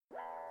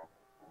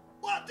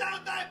Welcome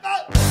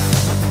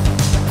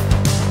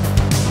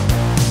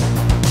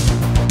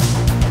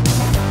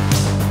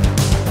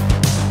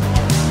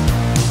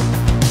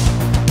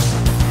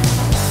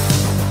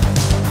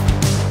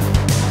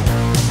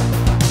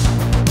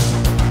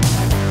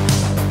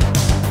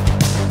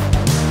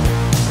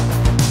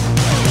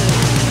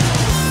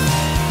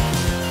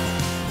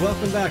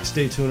back,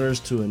 Stay Tuners,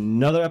 to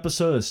another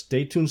episode of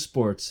Stay Tuned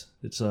Sports.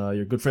 It's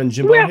your good friend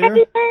Jimbo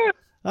here.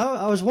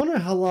 I was wondering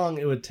how long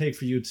it would take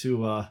for you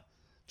to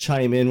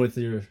chime in with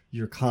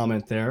your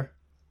comment there.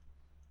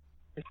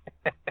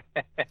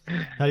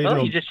 How you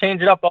doing? You just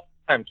change it up all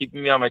the time,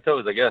 keeping me on my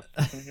toes, I guess.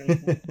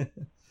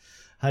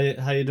 How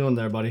you doing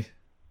there, buddy?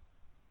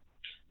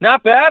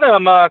 Not bad.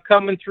 I'm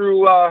coming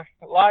through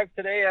live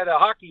today at a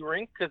hockey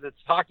rink because it's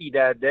Hockey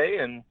Dad Day,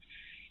 and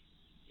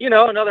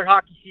another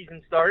hockey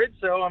season started.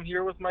 So I'm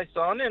here with my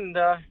son, and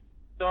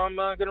so I'm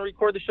going to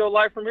record the show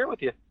live from here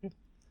with you.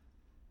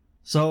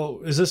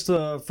 So is this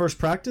the first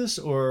practice,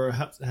 or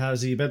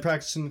has he been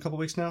practicing a couple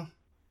weeks now?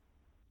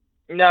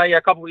 No, yeah,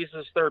 a couple weeks.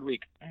 This is third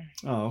week.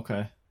 Oh,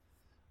 okay.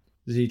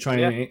 Is he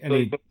trying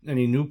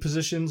any new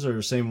positions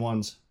or same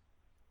ones?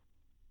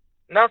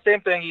 No,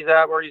 same thing. He's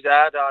at where he's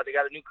at. They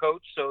got a new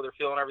coach, so they're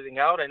feeling everything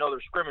out. I know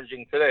they're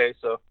scrimmaging today,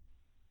 so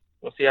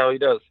we'll see how he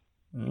does.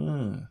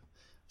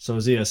 So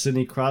is he a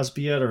Sidney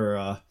Crosby yet, or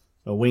a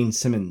Wayne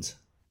Simmons?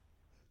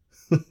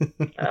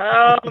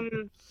 I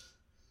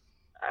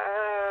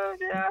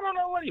don't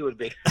know what he would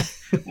be.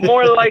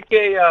 More like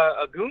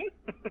a goon.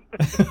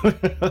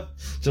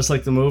 Just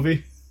like the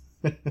movie?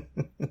 A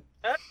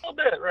little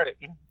bit, right.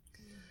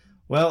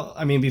 Well,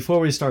 I mean, before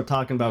we start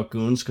talking about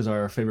goons, because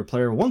our favorite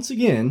player once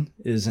again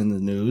is in the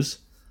news,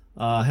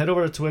 head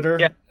over to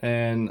Twitter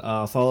and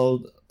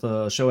follow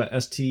the show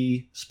at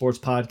ST Sports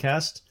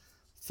Podcast.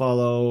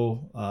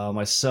 Follow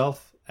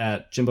myself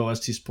at Jimbo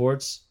ST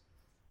Sports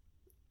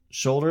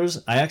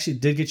Shoulders. I actually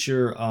did get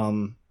your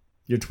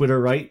Twitter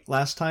right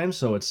last time,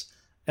 so it's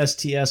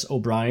STS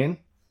O'Brien.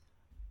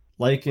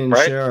 Like and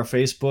share our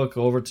Facebook,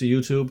 over to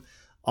YouTube.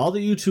 All the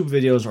YouTube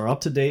videos are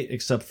up to date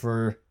except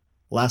for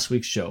last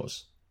week's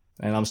shows.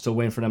 And I'm still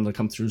waiting for them to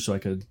come through so I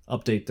could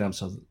update them.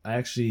 So I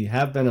actually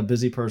have been a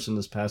busy person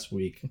this past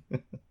week.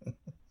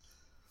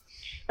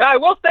 I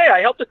will say I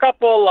helped a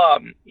couple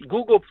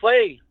Google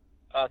Play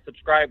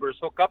subscribers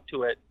hook up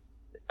to it.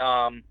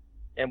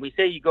 And we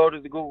say you go to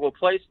the Google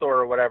Play Store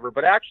or whatever,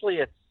 but actually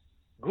it's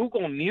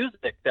Google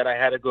Music that I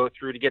had to go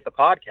through to get the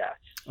podcast.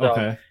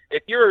 So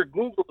if you're a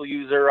Google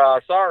user,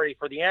 sorry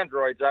for the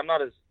Androids. I'm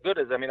not as good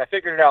as, I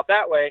figured it out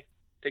that way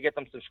to get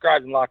them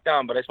subscribed and locked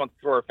down, but I just want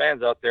to throw our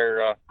fans out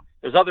there.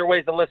 There's other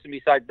ways to listen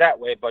besides that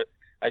way, but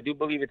I do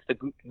believe it's the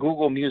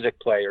Google Music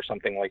Play or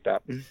something like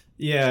that.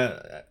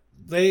 Yeah,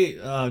 they,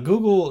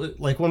 Google,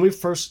 like when we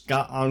first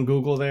got on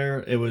Google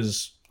there, it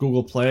was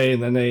Google Play,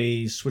 and then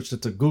they switched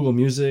it to Google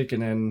Music,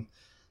 and then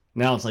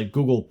now it's like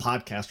Google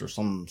Podcast or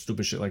some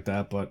stupid shit like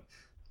that, but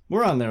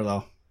we're on there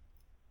though.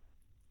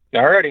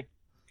 Alrighty.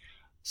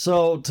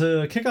 So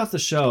to kick off the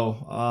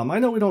show, I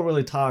know we don't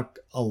really talk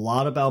a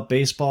lot about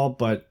baseball,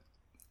 but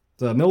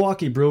the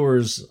Milwaukee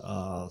Brewers,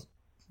 I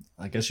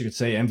guess you could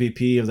say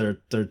MVP of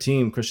their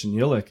team, Christian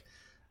Yelich,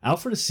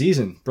 out for the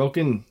season,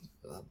 broken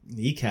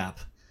kneecap.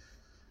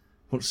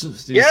 I'm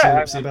see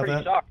about pretty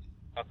that? Shocked.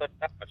 I'll tell you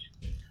that much.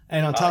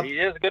 And on top, he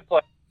is a good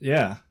player.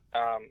 Yeah.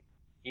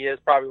 He is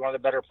probably one of the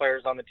better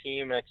players on the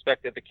team and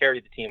expected to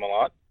carry the team a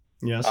lot.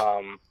 Yes.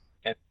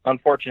 And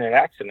unfortunate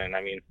accident.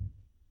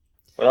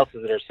 What else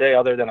is there to say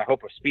other than I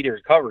hope a speedy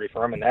recovery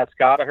for him, and that's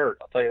gotta hurt.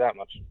 I'll tell you that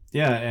much.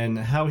 Yeah, and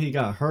how he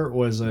got hurt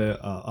was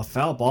a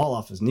foul ball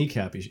off his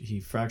kneecap.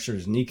 He fractured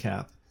his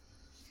kneecap.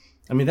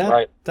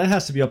 That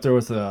has to be up there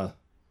with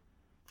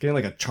getting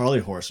like a Charlie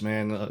horse,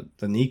 man.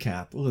 The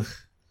kneecap. Ugh.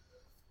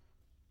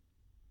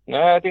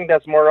 No, I think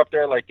that's more up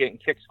there like getting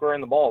kicked square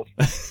in the balls.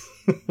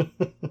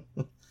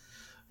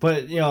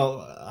 But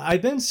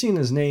I've been seeing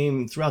his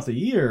name throughout the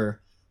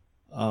year.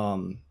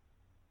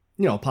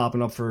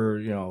 Popping up for,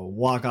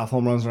 walk-off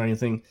home runs or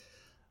anything.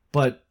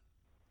 But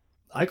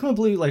I couldn't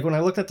believe, like, when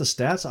I looked at the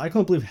stats, I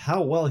couldn't believe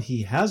how well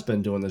he has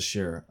been doing this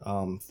year.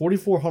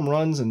 44 home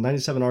runs and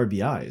 97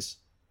 RBIs.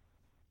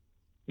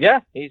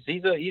 Yeah,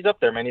 he's up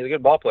there, man. He's a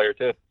good ball player,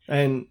 too.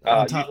 And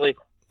usually,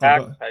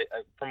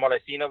 from what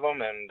I've seen of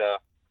him, and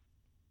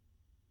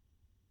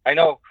I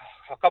know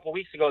a couple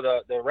weeks ago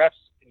the refs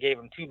gave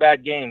him 2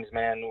 bad games,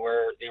 man,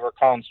 where they were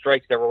calling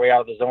strikes that were way out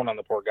of the zone on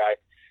the poor guy.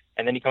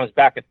 And then he comes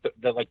back at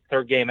the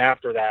third game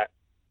after that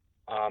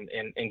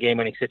in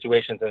game-winning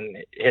situations and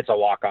hits a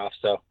walk-off.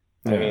 So,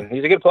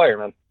 he's a good player,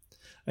 man.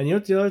 And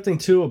the other thing,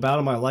 too, about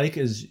him I like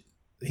is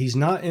he's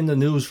not in the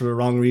news for the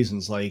wrong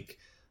reasons. Like,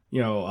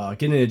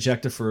 getting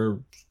ejected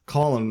for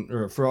calling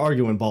or for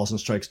arguing balls and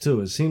strikes,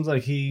 too. It seems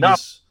like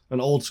he's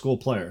an old-school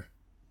player.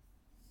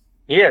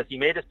 He is. He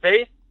made his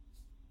face.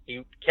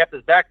 He kept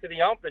his back to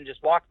the ump and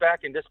just walked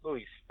back in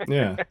disbelief.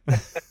 Yeah.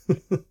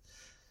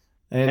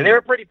 And they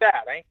were pretty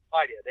bad. I ain't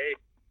gonna lie to you.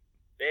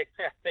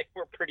 They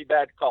were pretty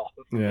bad calls.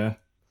 Yeah.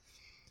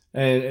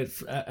 And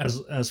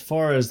as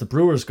far as the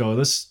Brewers go,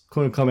 this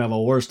couldn't come at a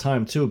worse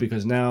time too,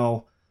 because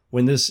now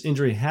when this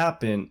injury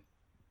happened,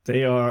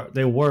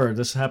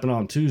 this happened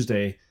on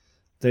Tuesday.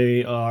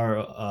 They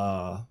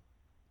were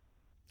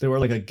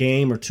like a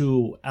game or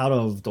two out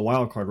of the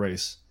wild card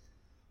race.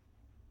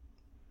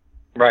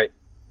 Right.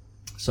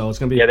 So it's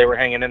going to be... Yeah, they were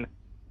hanging in.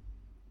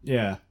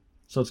 Yeah.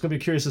 So it's going to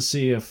be curious to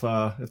see if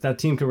that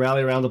team can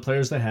rally around the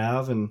players they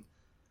have. And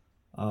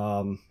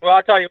well,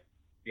 I'll tell you,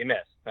 you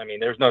missed. I mean,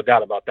 there's no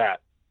doubt about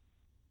that.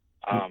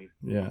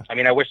 Yeah. I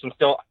mean, I wish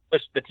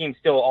the team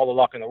still all the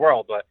luck in the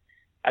world, but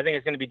I think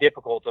it's going to be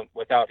difficult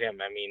without him.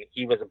 I mean,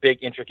 he was a big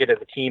intricate of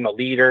the team, a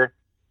leader.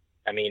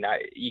 I mean,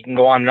 you can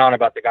go on and on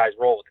about the guy's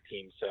role with the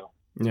team. So,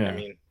 yeah. I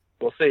mean,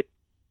 we'll see.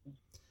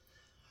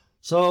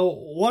 So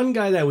one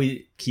guy that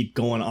we keep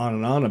going on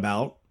and on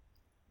about,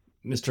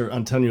 Mr.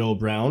 Antonio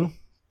Brown,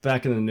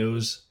 back in the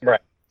news.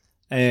 Right.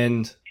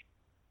 And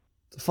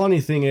the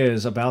funny thing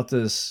is about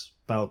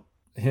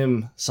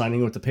him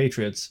signing with the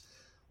Patriots,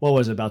 what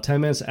was it, about 10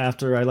 minutes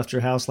after I left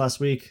your house last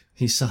week,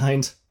 he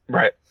signed?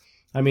 Right.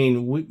 I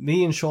mean,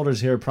 me and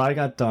Shoulders here probably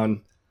got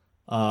done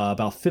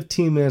about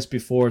 15 minutes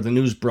before the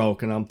news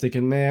broke, and I'm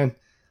thinking, man,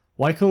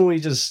 why couldn't we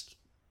just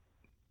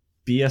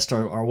BS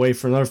our way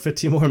for another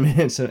 15 more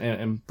minutes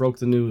and broke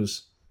the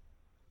news?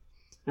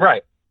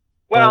 Right.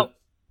 Well,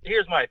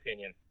 here's my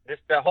opinion.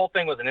 The whole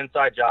thing was an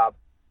inside job.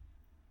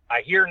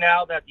 I hear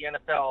now that the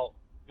NFL,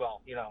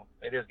 well, you know,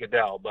 it is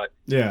Goodell, but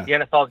yeah, the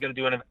NFL is going to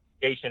do an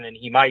investigation, and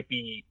he might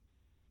be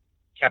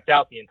kept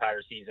out the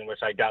entire season, which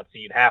I doubt see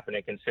it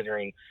happening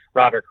considering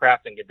Robert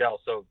Kraft and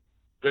Goodell so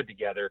good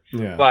together.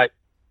 Yeah. But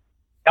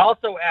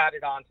also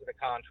added on to the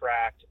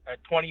contract a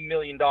 $20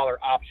 million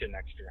option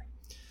next year.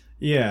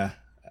 Yeah.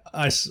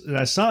 I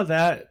saw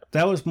that.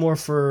 That was more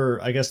for,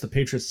 I guess, the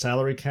Patriots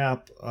salary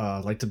cap,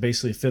 like to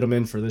basically fit them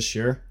in for this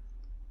year.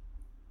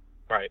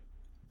 Right.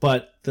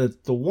 But the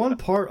one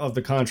part of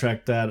the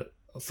contract that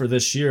for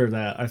this year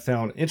that I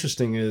found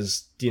interesting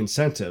is the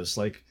incentives.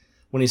 Like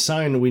when he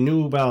signed, we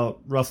knew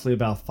about roughly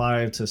about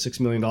 $5 to $6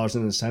 million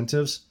in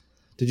incentives.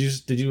 Did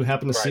you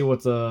happen to see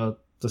what the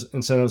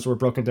incentives were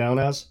broken down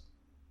as?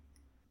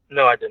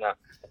 No, I did not.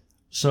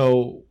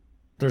 So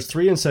there's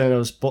 3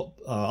 incentives.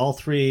 All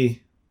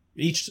 3,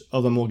 each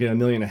of them will get $1.5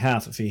 million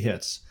if he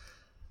hits.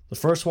 The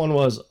first one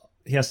was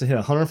he has to hit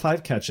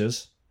 105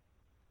 catches.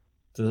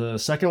 The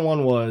second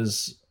one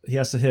was he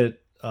has to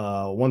hit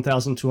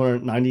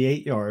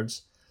 1,298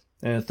 yards.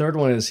 And the third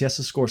one is he has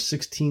to score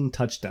 16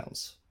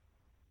 touchdowns.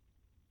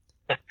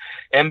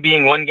 And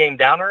being one game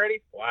down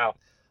already? Wow.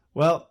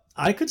 Well,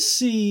 I could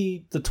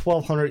see the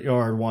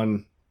 1,200-yard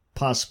one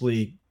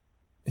possibly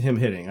him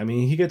hitting. I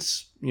mean, he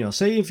gets,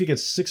 say if he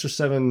gets 6 or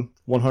 7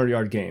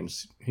 100-yard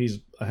games, he's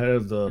ahead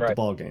of the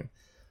ball game.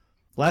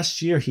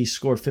 Last year, he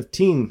scored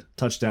 15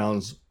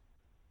 touchdowns,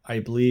 I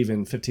believe,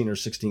 in 15 or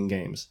 16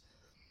 games.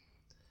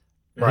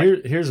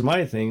 Right. Here's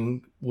my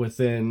thing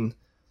within,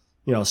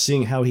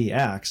 seeing how he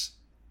acts.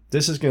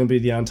 This is going to be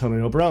the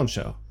Antonio Brown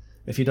show.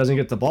 If he doesn't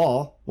get the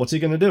ball, what's he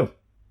going to do?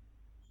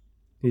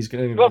 He's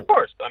going to... Well, of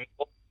course. I mean,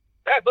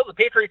 but the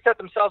Patriots set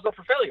themselves up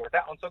for failure with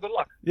that one, so good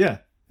luck. Yeah.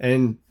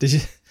 And did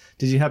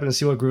you happen to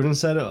see what Gruden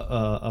said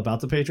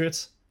about the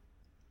Patriots?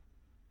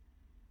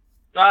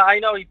 I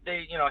know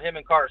him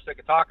and Carr are sick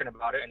of talking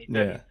about it, and he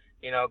said,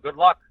 good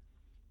luck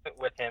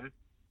with him.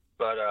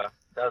 But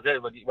that was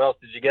it. What else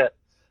did you get?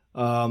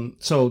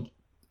 So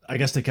I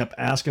guess they kept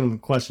asking him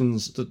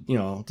questions.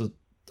 The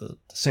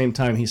same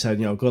time he said,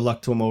 good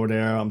luck to him over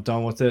there. I'm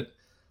done with it.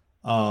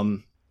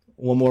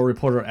 One more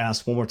reporter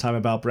asked one more time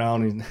about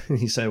Brown, and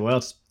he said, well,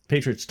 it's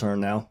Patriots' turn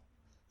now.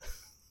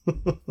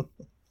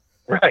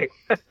 Right.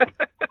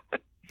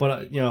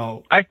 But,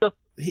 I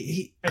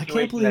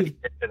can't believe...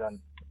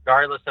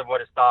 Regardless of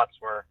what his thoughts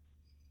were,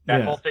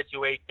 that whole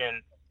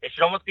situation, it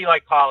should almost be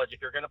like college.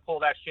 If you're going to pull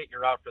that shit,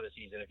 you're out for the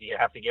season if you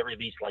have to get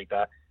released like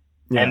that.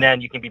 Yeah. And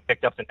then you can be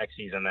picked up the next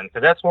season then,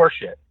 because that's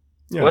horseshit.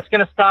 Yeah. What's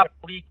going to stop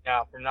the league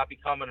now from not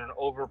becoming an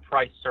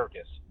overpriced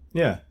circus?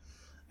 Yeah.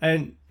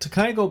 And to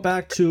kind of go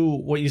back to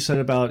what you said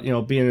about,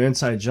 being an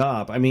inside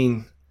job, I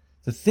mean,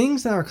 the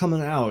things that are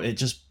coming out, it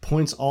just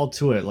points all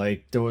to it.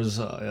 Like there was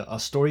a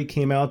story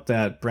came out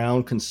that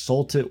Brown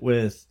consulted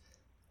with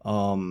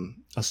a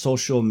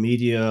social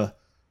media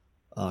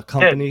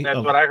company. That's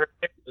what I heard.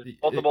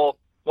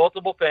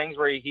 Multiple things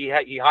where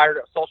he hired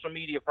a social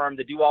media firm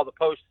to do all the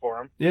posts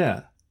for him.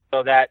 Yeah.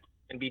 So that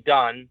can be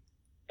done.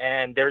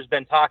 And there's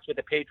been talks with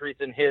the Patriots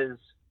and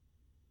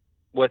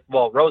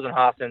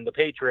Rosenhaus and the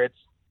Patriots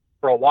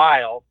for a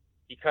while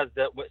because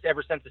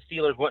ever since the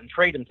Steelers wouldn't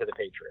trade him to the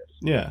Patriots.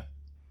 Yeah.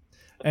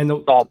 And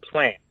it's all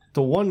planned.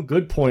 The one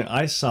good point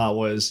I saw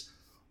was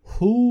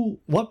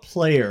what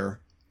player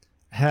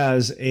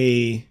has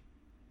a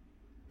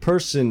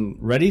person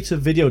ready to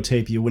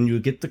videotape you when you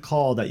get the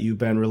call that you've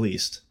been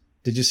released.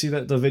 Did you see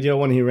the video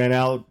when he ran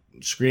out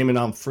screaming,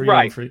 I'm free,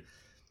 I'm free?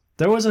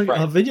 There was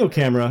a video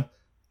camera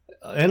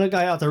and a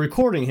guy out there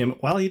recording him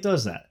while he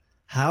does that.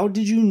 How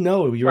did you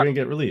know you were going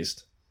to get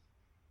released?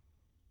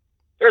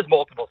 There's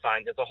multiple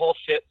signs. It's a whole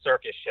shit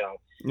circus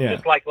show. Yeah.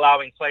 Just like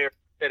allowing players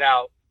to sit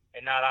out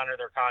and not honor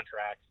their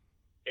contracts.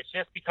 it's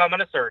just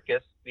becoming a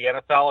circus. The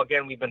NFL,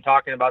 again, we've been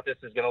talking about this,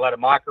 is going to let a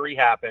mockery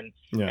happen,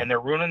 and they're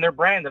ruining their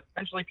brand.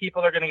 Eventually,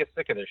 people are going to get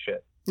sick of this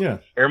shit. Yeah.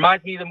 It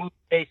reminds me of the movie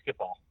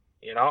Basketball.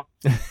 You know,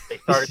 they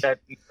started that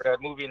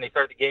movie and they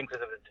started the game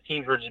because the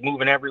teams were just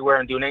moving everywhere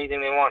and doing anything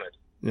they wanted.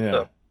 Yeah.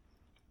 So.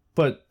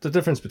 But the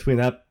difference between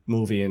that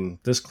movie and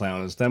this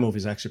clown is that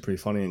movie's actually pretty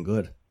funny and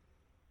good.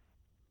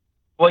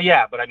 Well,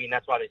 yeah, but I mean,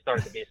 that's why they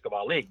started the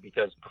Basketball League,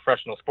 because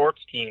professional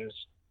sports teams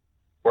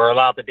were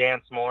allowed to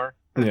dance more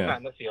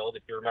on the field,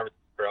 if you remember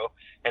the show,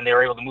 and they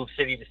were able to move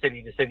city to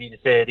city to city to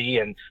city,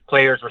 and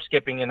players were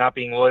skipping and not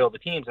being loyal to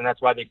teams, and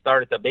that's why they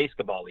started the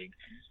Basketball League.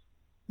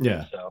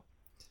 Yeah. So.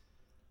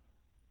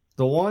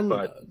 The one,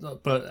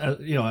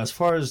 but you know, as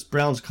far as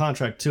Brown's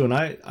contract too, and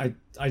I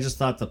just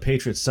thought the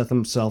Patriots set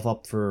themselves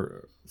up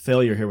for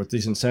failure here with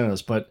these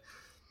incentives. But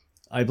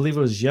I believe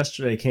it was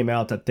yesterday came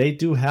out that they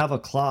do have a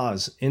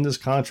clause in this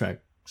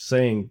contract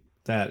saying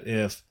that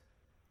if,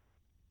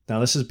 now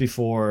this is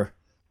before,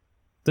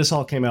 this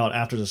all came out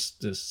after this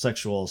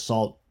sexual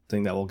assault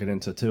thing that we'll get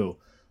into too.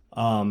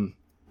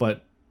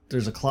 But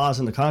there's a clause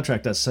in the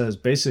contract that says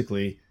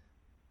basically,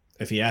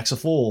 if he acts a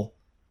fool,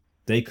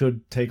 they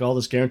could take all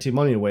this guaranteed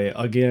money away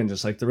again,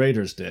 just like the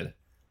Raiders did.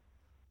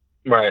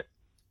 Right.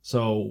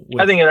 So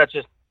I think that's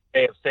just a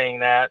way of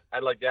saying that.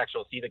 I'd like to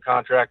actually see the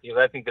contract, because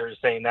I think they're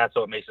just saying that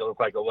so it makes it look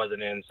like it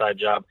wasn't an inside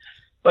job,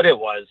 but it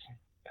was.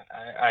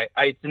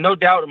 It's no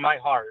doubt in my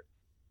heart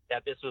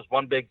that this was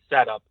one big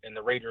setup and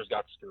the Raiders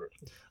got screwed.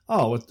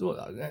 Oh, with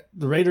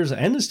the Raiders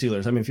and the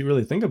Steelers. I mean, if you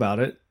really think about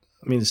it,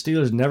 I mean, the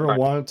Steelers never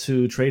wanted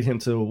to trade him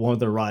to one of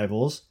their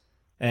rivals,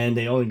 and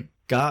they only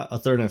got a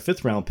third and a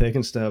fifth round pick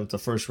instead of the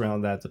first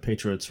round that the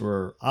Patriots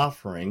were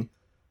offering.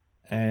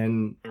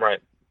 And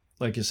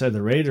like you said,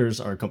 the Raiders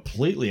are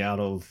completely out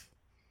of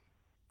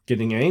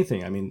getting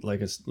anything. I mean, like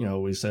it's, you know,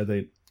 we said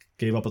they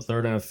gave up a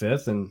third and a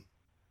fifth, and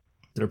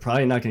they're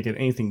probably not going to get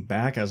anything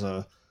back as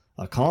a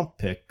comp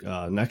pick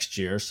next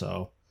year.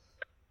 So,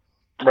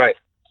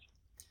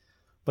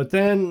 But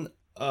then,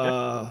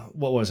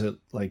 what was it,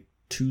 like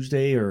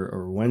Tuesday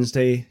or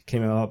Wednesday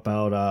came out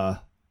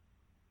about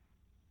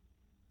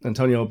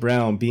Antonio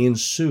Brown being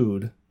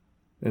sued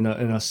in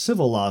a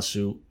civil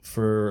lawsuit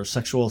for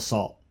sexual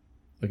assault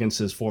against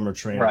his former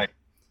trainer.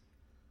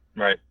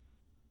 Right.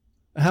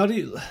 How do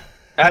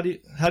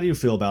you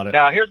feel about it?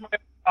 Now, here's my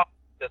problem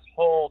with this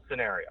whole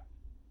scenario.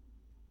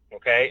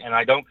 Okay, and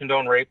I don't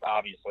condone rape,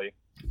 obviously.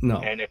 No.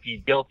 And if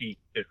he's guilty,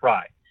 he should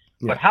try.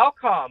 Yeah. But how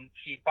come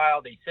she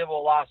filed a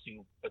civil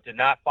lawsuit but did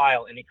not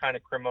file any kind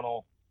of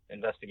criminal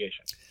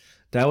investigation?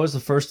 That was the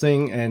first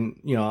thing, and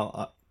you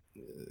know,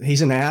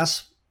 he's an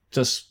ass.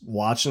 Just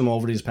watching him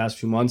over these past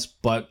few months,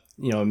 but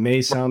you know, it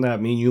may sound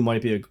that me and you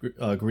might be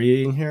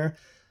agreeing here.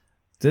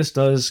 This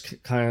does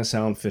kind of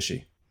sound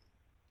fishy.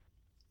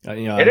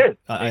 You know, it is.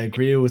 I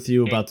agree with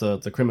you about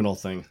the criminal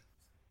thing.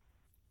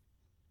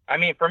 I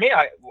mean, for me,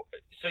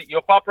 so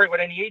you'll cooperate with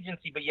any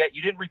agency, but yet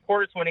you didn't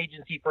report it to an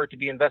agency for it to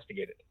be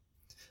investigated.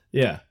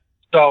 Yeah.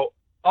 So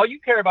all you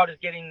care about is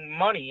getting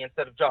money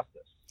instead of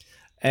justice.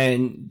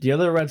 And the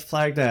other red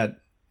flag that,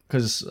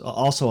 because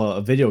also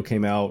a video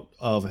came out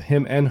of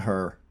him and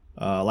her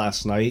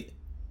last night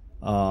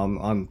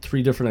on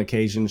 3 different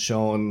occasions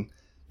showing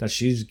that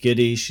she's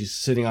giddy, she's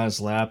sitting on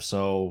his lap.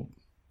 So,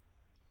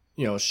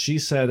 you know, she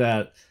said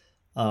that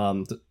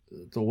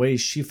the way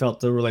she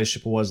felt the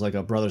relationship was like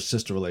a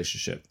brother-sister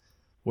relationship,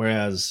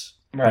 whereas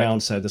Brown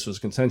said this was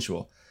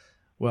consensual.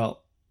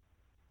 Well,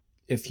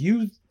 if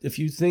you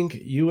think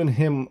you and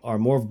him are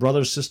more of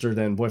brother-sister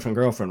than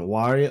boyfriend-girlfriend,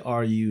 why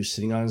are you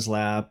sitting on his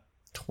lap,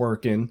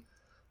 twerking,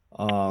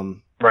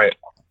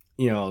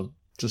 you know,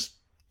 just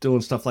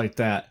doing stuff like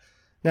that?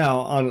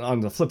 Now, on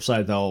the flip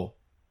side, though,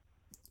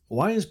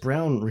 why is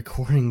Brown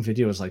recording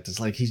videos like this?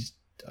 Like, he's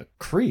a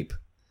creep.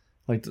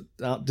 Like,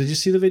 did you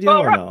see the video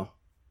or no?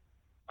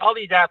 All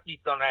these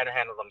athletes don't know how to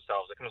handle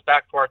themselves. It comes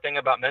back to our thing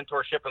about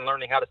mentorship and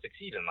learning how to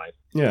succeed in life.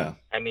 Yeah.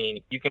 I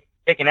mean, you can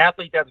take an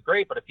athlete, that's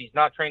great, but if he's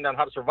not trained on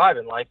how to survive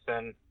in life,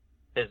 then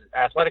his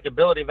athletic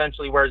ability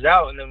eventually wears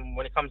out, and then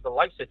when it comes to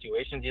life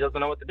situations, he doesn't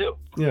know what to do.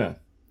 Yeah.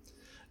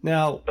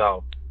 Now,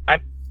 so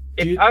I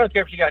don't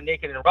care if she got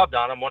naked and rubbed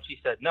on him. Once she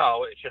said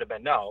no, it should have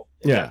been no.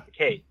 If that's the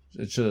case.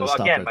 It should have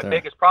stopped again, right my there.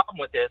 biggest problem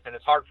with this, and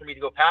it's hard for me to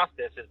go past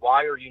this, is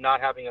why are you not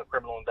having a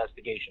criminal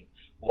investigation?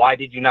 Why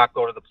did you not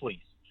go to the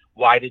police?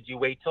 Why did you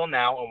wait till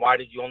now, and why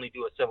did you only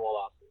do a civil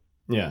lawsuit?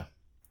 Yeah.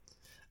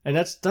 And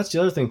that's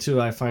the other thing,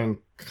 too, I find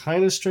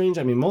kind of strange.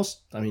 I mean,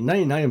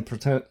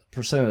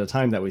 99% of the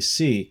time that we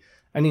see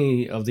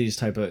any of these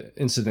type of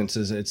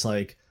incidences, it's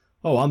like,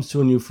 oh, I'm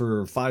suing you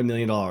for $5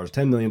 million,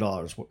 $10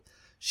 million.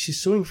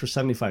 She's suing for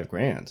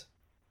 $75,000.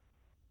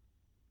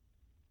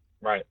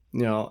 Right.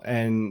 You know,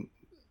 and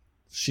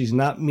she's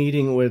not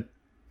meeting with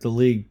the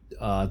league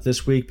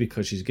this week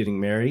because she's getting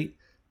married,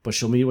 but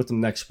she'll meet with them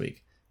next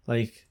week.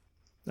 Like,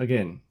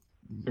 again,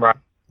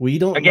 we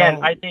don't know.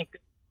 I think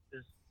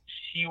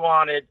she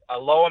wanted a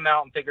low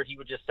amount and figured he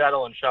would just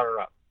settle and shut her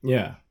up.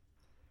 Yeah.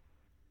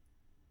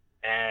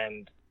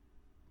 And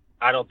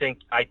I think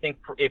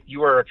if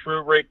you are a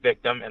true rape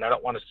victim, and I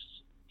don't want to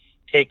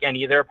take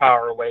any of their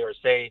power away or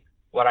say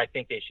what I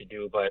think they should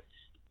do. But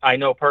I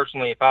know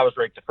personally, if I was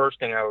raped, the first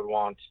thing I would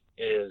want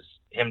is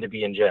him to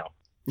be in jail.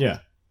 Yeah.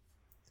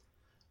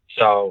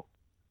 So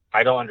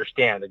I don't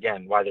understand,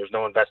 again, why there's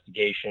no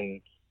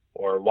investigation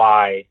or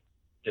why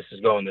this is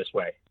going this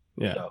way.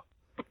 Yeah. So,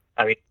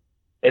 I mean,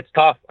 it's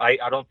tough. I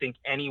don't think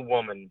any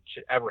woman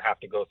should ever have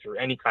to go through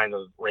any kind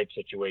of rape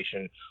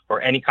situation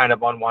or any kind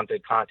of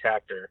unwanted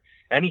contact or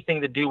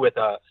anything to do with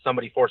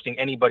somebody forcing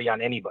anybody on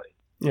anybody.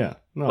 Yeah.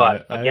 No,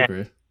 but I again,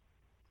 agree.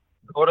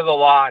 Go to the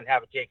law and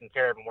have it taken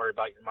care of and worry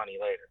about your money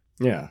later.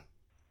 Yeah.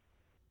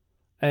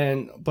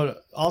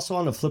 But also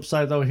on the flip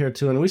side, though, here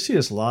too, and we see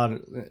this a lot,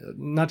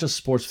 not just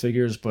sports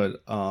figures,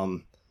 but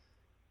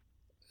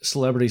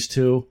celebrities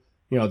too.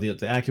 You know,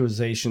 the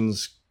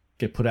accusations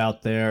get put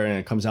out there, and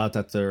it comes out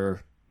that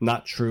they're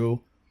not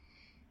true.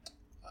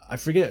 I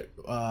forget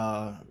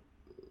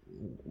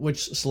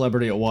which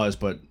celebrity it was,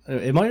 but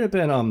it might have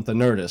been the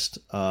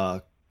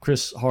Nerdist,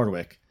 Chris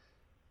Hardwick.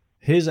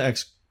 His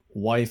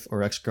ex-wife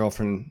or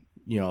ex-girlfriend,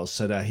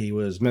 said that he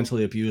was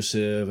mentally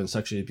abusive and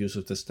sexually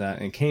abusive, this, that,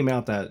 and came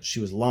out that she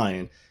was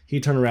lying. He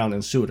turned around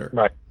and sued her.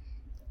 Right.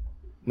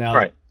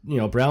 Now,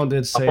 Brown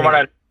did say... Go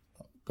ahead.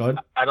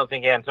 I don't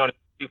think Antonio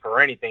can sue for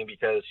anything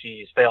because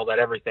she's failed at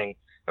everything,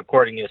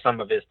 according to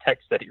some of his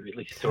texts that he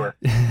released to her.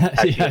 Yeah,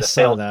 I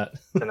saw that.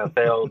 And a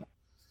failed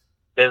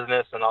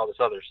business and all this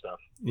other stuff.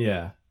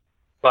 Yeah.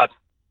 But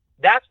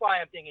that's why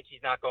I'm thinking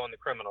she's not going the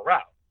criminal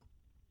route.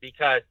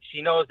 Because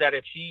she knows that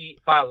if she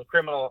files a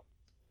criminal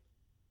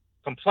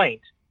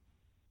complaint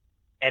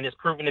and is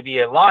proven to be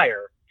a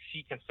liar,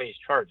 she can face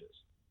charges.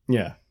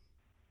 Yeah.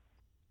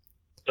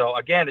 So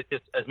again, it's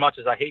just, as much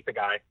as I hate the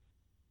guy,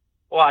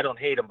 well, I don't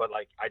hate him, but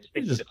I just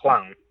think he's a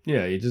clown.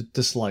 Yeah, you just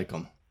dislike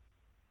him.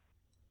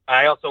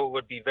 I also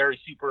would be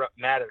very super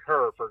mad at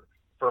her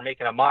for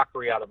making a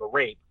mockery out of a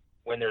rape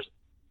when there's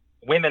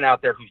women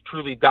out there who've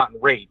truly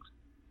gotten raped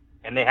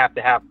and they have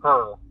to have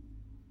her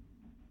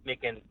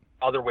making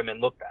other women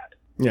look bad.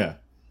 Yeah.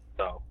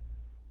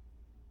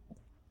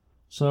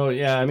 So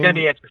yeah, I mean, it's gonna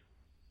be interesting.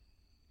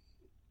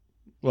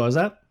 What was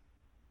that?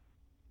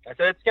 I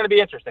said it's gonna be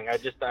interesting.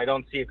 I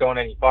don't see it going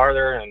any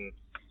farther, and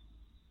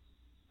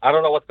I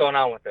don't know what's going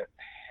on with it.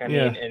 I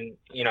mean, and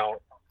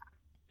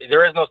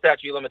there is no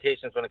statute of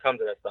limitations when it comes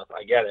to that stuff.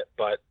 I get it,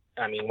 but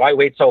I mean, why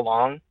wait so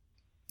long?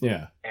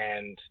 Yeah.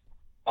 And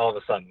all of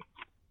a sudden,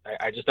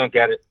 I just don't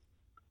get it.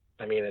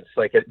 I mean, it's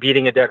like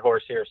beating a dead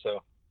horse here.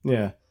 So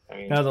yeah. I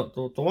mean, now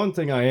the one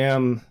thing I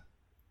am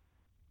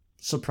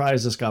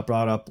surprised this got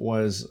brought up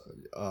was,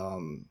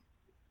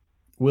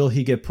 will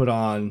he get put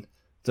on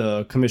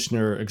the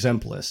commissioner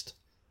exempt list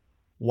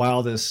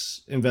while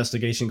this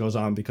investigation goes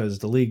on? Because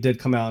the league did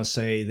come out and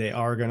say they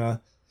are going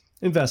to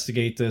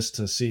investigate this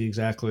to see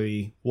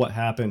exactly what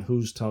happened,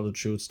 who's telling the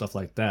truth, stuff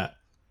like that.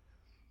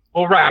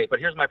 Well, right, but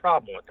here's my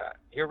problem with that.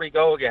 Here we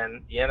go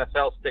again. The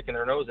NFL sticking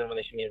their nose in when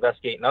they should be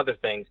investigating other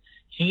things.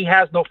 He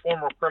has no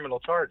formal criminal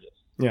charges.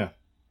 Yeah.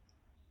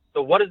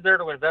 So what is there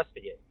to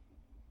investigate?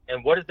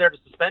 And what is there to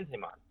suspend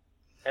him on?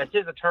 As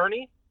his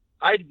attorney,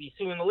 I'd be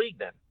suing the league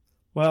then.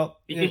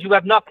 Well, because you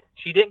have nothing.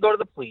 She didn't go to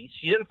the police.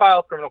 She didn't file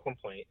a criminal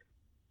complaint.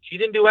 She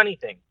didn't do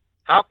anything.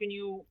 How can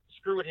you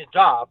screw with his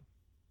job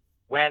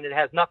when it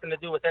has nothing to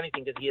do with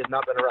anything because he has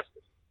not been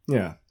arrested?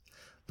 Yeah.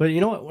 But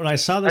you know what? When I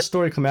saw this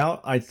story come out,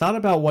 I thought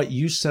about what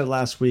you said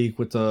last week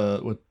with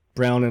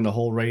Brown and the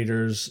whole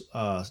Raiders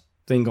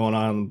thing going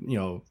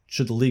on.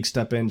 Should the league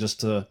step in just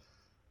to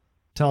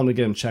tell him to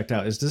get him checked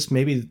out? Is this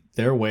maybe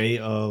their way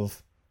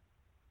of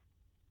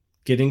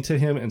getting to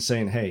him and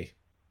saying, hey,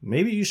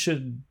 maybe you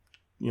should,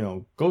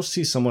 go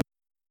see someone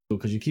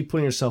because you keep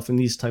putting yourself in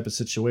these type of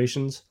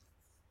situations?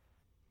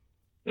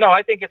 No,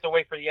 I think it's a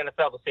way for the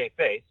NFL to save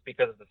face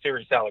because it's a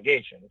serious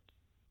allegation.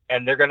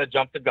 And they're going to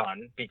jump the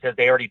gun because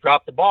they already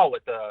dropped the ball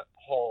with the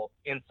whole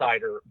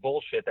insider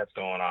bullshit that's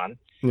going on.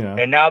 Yeah.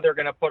 And now they're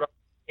going to put a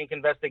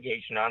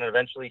investigation on and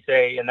eventually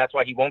say, and that's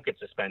why he won't get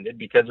suspended,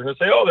 because they're going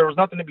to say, oh, there was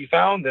nothing to be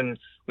found and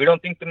we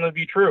don't think them to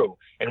be true,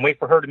 and wait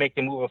for her to make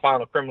the move of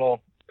filing a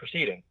criminal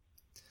proceeding.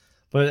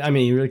 But I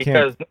mean, you really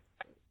can't. Because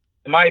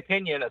in my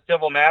opinion, a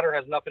civil matter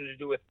has nothing to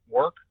do with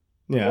work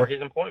or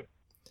his employment.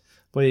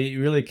 But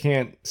you really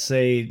can't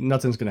say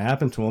nothing's going to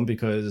happen to him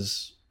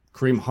because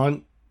Kareem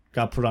Hunt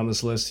got put on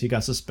this list. He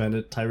got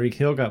suspended. Tyreek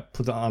Hill got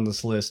put on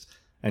this list,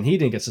 and he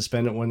didn't get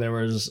suspended when there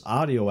was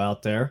audio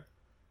out there.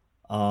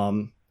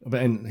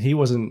 And he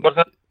wasn't.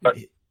 But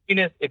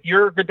if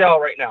you're Goodell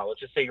right now, let's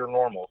just say you're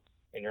normal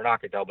and you're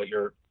not Goodell, but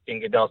you're in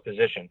Goodell's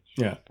position.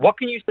 Yeah. What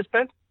can you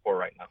suspend for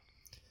right now?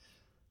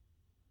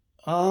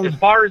 As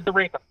far as the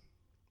rape,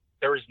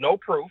 there is no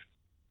proof.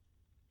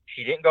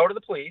 She didn't go to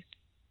the police.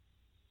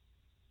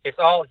 It's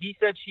all he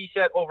said, she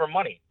said over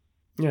money.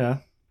 Yeah.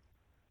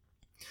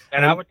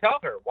 And I would tell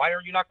her, why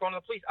are you not going to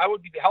the police? I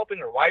would be helping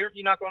her. Why aren't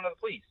you not going to the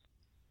police?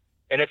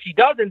 And if she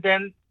doesn't,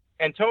 then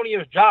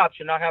Antonio's job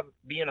should not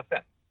be in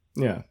effect.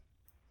 Yeah.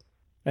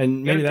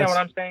 And maybe you understand what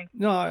I'm saying?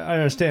 No, I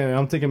understand.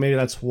 I'm thinking maybe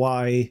that's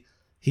why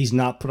he's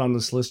not put on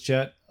this list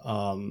yet.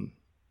 Right.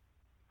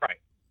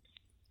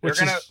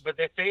 But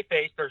they say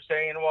face. They're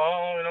saying,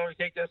 well, we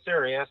take this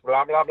serious,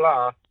 blah blah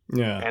blah.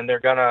 Yeah. And they're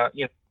gonna,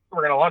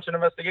 we're gonna launch an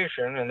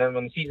investigation, and then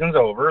when the season's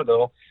over,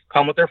 they'll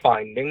come with their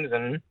findings,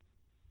 and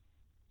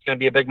it's gonna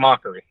be a big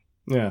mockery.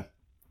 Yeah.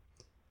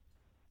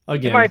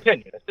 Again, in my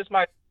opinion, it's just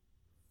my.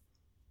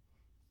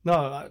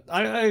 No,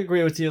 I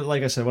agree with you.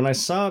 Like I said, when I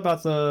saw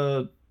about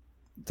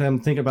them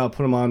thinking about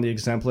putting him on the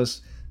exempt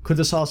list, could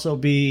this also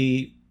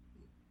be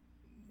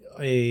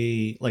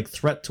a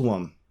threat to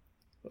him?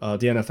 The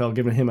NFL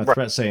giving him a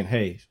threat, saying,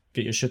 "Hey,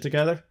 get your shit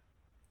together."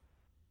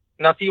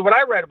 Now, see, what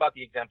I read about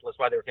the exempt list,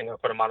 why they were thinking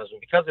of putting him on, is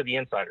because of the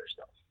insider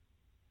stuff.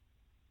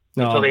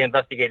 No. So they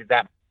investigated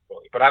that,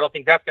 but I don't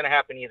think that's going to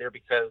happen either,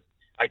 because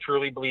I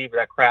truly believe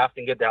that Kraft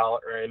and Goodell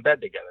are in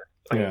bed together.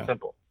 Plain and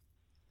simple.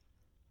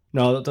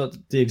 No,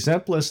 the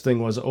exempt list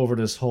thing was over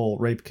this whole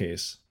rape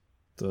case,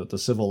 the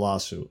civil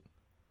lawsuit.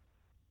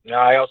 No,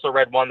 I also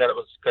read one that it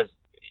was because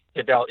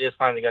Goodell is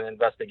finally going to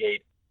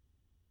investigate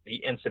the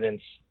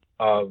incidents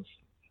of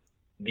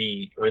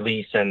the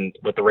release and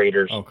with the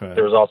Raiders. Okay.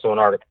 There was also an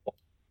article.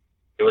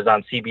 It was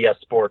on CBS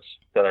Sports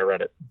that I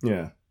read it.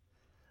 Yeah.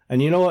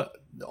 And you know what?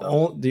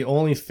 The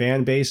only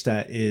fan base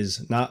that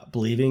is not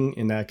believing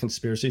in that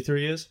conspiracy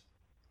theory is?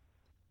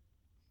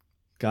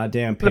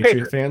 Goddamn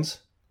Patriot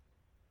fans.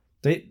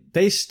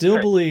 They still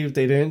believe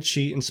they didn't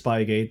cheat in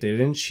Spygate. They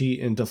didn't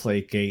cheat in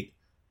Deflategate.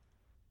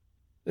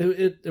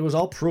 It was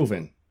all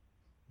proven,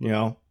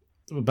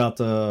 about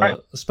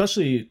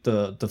especially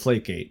the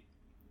Deflategate.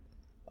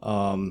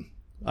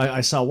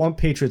 I saw one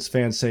Patriots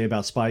fan say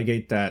about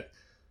Spygate that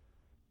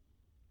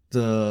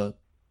the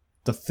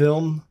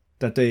film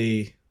that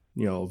they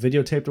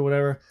videotaped or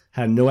whatever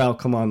had no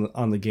outcome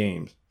on the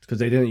game because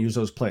they didn't use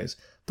those plays,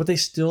 but they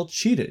still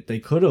cheated. They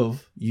could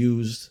have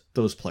used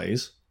those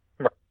plays.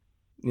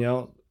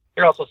 You're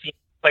also seeing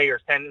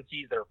players'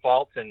 tendencies, their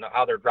faults, and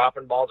how they're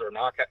dropping balls or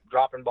not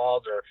dropping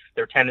balls, or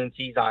their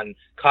tendencies on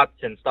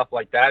cuts and stuff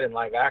like that in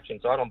live action.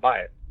 So I don't buy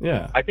it.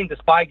 Yeah, I think the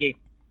Spygate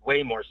is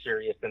way more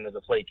serious than the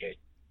Deflategate.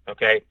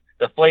 Okay,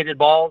 deflated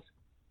balls.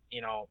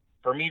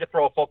 For me to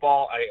throw a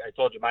football, I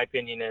told you my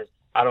opinion is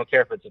I don't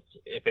care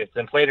if it's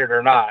inflated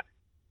or not.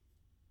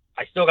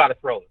 I still got to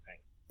throw the thing.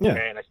 Yeah,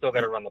 okay? And I still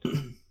got to run the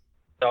play.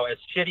 So as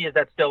shitty as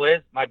that still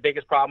is, my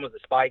biggest problem is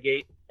the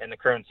Spygate and the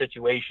current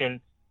situation.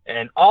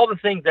 And all the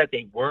things that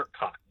they weren't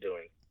caught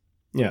doing.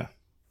 Yeah.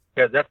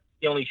 Because that's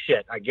the only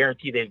shit. I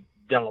guarantee they've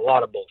done a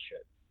lot of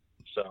bullshit.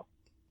 So,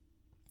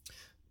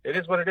 it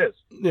is what it is.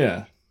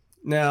 Yeah.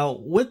 Now,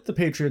 with the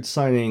Patriots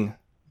signing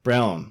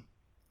Brown,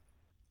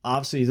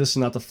 obviously this is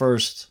not the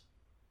first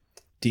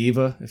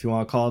diva, if you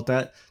want to call it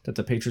that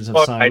the Patriots have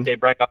signed. They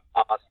bring up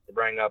us. They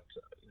bring up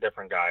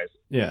different guys.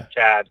 Yeah.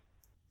 Chad.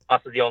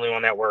 Us is the only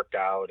one that worked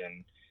out.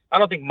 And I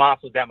don't think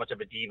Moss was that much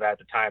of a diva at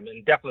the time,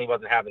 and definitely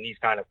wasn't having these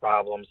kind of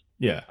problems.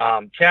 Yeah.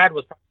 Chad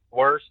was probably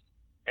worse,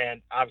 and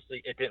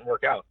obviously it didn't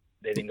work out.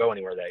 They didn't go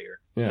anywhere that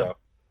year. Yeah. So,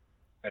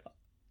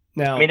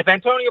 now, if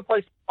Antonio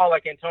plays football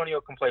like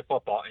Antonio can play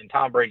football, and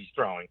Tom Brady's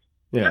throwing,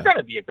 they're going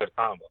to be a good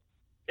combo.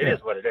 It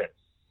is what it is.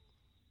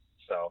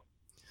 So,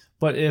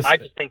 but I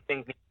just think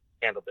things need to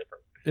be handled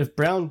different. If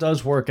Brown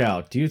does work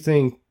out, do you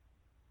think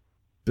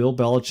Bill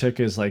Belichick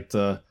is like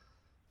the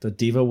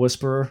diva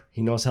whisperer?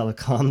 He knows how to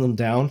calm them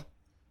down.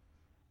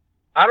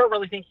 I don't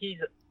really think he's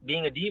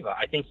being a diva.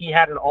 I think he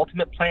had an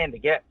ultimate plan to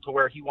get to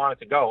where he wanted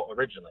to go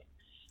originally.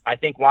 I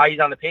think while he's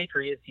on the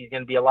Patriots, he's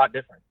going to be a lot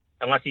different,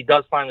 unless he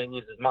does finally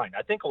lose his mind.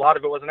 I think a lot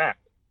of it was an act.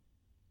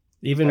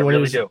 Even when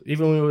he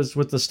was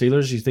with the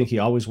Steelers, you think he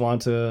always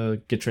wanted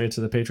to get traded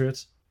to the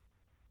Patriots?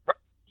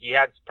 He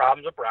had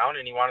problems with Brown,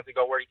 and he wanted to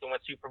go where he can win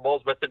Super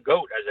Bowls with the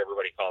GOAT, as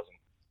everybody calls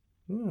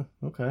him.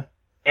 Okay.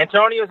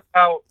 Antonio's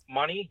about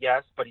money,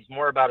 yes, but he's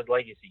more about his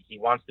legacy. He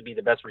wants to be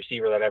the best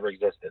receiver that ever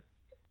existed.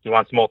 He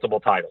wants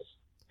multiple titles,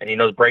 and he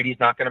knows Brady's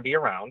not going to be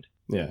around.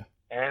 Yeah.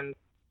 And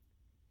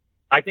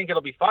I think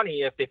it'll be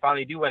funny if they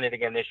finally do win it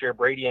again this year.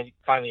 Brady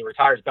finally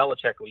retires,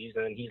 Belichick leaves,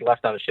 and then he's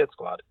left on the shit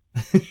squad.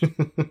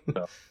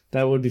 So.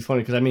 That would be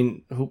funny because I don't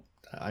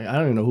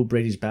even know who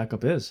Brady's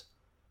backup is.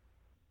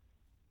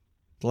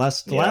 The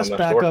last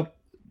backup.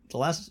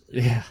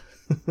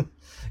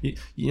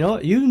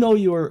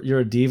 You're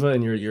a diva,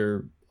 and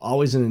you're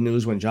always in the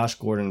news when Josh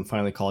Gordon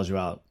finally calls you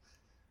out.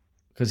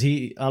 Because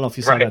I don't know if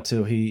you saw that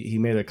too. He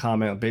made a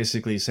comment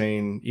basically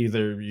saying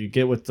either you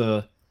get with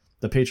the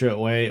Patriot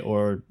way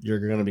or you're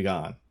going to be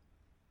gone.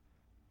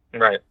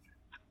 Right.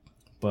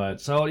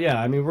 But so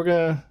yeah,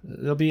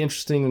 it'll be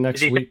interesting the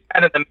next week.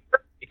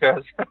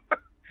 Because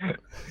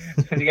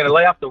is he going to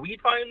lay off the weed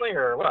finally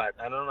or what?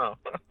 I don't know.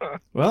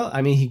 Well,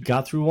 he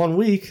got through 1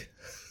 week.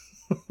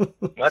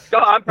 Let's go.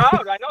 I'm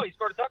proud. I know he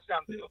scored a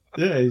touchdown too.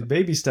 Yeah,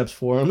 baby steps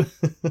for him.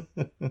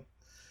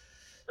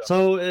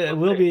 So it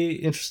will be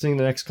interesting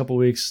the next couple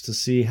of weeks to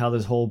see how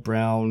this whole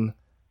Brown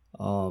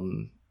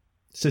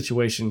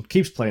situation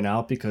keeps playing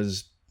out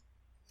because,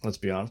 let's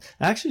be honest,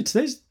 actually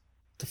today's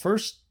the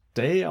first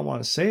day I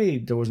want to say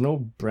there was no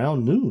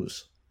Brown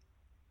news.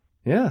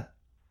 Yeah.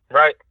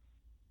 Right.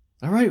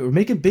 All right, we're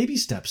making baby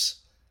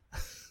steps.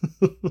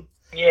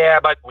 Yeah,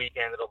 by the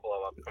weekend it'll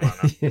blow up. Come on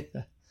now.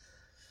 Yeah.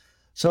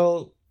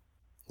 So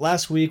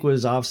last week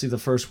was obviously the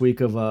first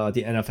week of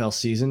the NFL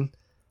season.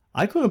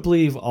 I couldn't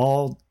believe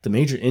all the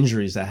major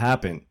injuries that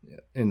happened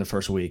in the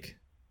first week.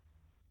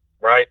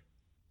 Right.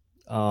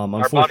 Our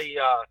buddy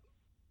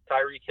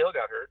Tyreek Hill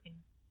got hurt.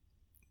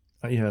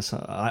 Yes,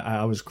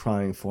 I was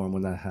crying for him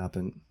when that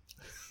happened.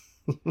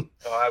 Oh,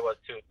 I was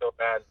too, so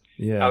bad.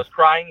 Yeah. I was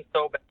crying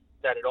so bad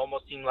that it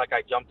almost seemed like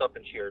I jumped up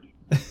and cheered.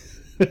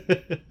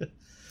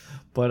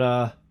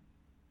 But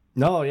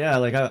no, yeah,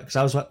 like because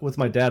I was with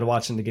my dad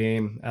watching the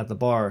game at the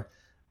bar,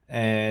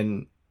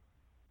 and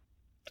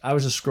I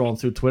was just scrolling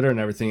through Twitter and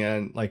everything,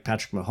 and like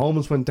Patrick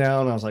Mahomes went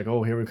down. I was like,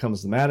 oh, here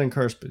comes the Madden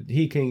curse, but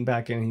he came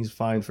back in. He's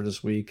fine for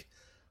this week.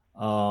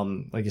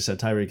 Like you said,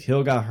 Tyreek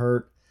Hill got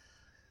hurt.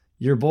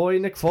 Your boy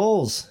Nick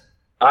Foles.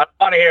 I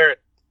want to hear it.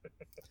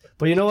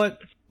 But you know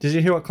what? Did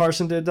you hear what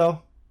Carson did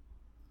though?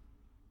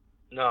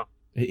 No.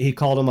 He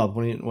called him up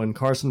when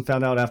Carson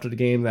found out after the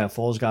game that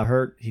Foles got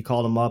hurt. He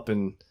called him up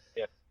and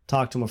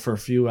talked to him for a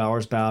few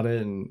hours about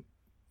it. And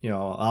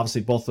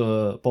obviously both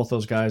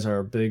those guys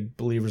are big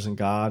believers in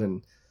God.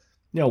 And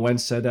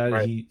Wentz said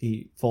that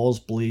he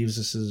Foles believes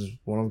this is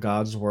one of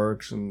God's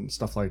works and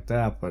stuff like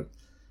that. But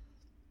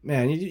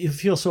man, you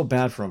feel so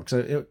bad for him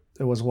because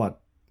it was what,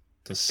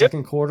 the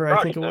second quarter,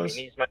 I think it was. I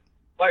mean, he's my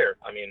player.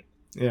 I mean,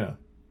 yeah.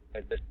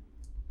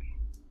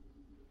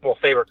 Well,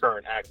 favorite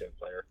current active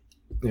player.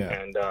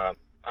 Yeah. And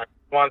I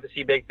wanted to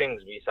see big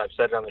things. I've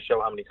said it on the show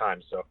how many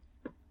times. So.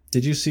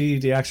 Did you see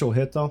the actual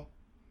hit though?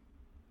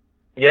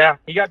 Yeah,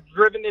 he got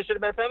driven. There should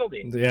have been a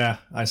penalty. Yeah,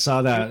 I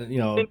saw that.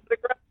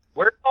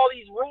 Where's all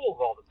these rules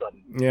all of a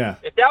sudden? Yeah.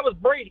 If that was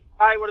Brady,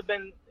 I would have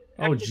been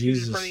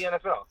Jesus for the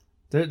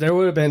NFL. There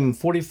would have been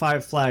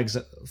 45 flags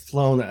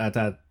flown at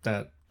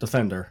that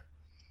defender.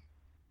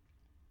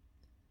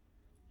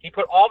 He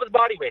put all of his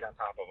body weight on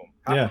top of him.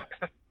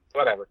 Yeah.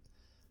 Whatever.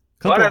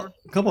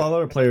 Couple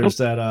other players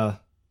that are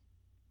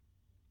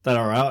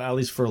out at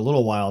least for a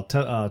little while.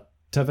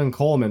 Tevin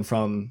Coleman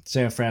from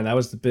San Fran. That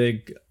was the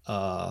big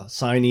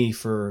signee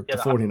for the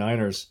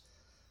 49ers.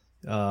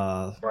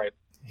 Right.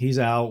 He's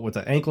out with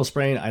an ankle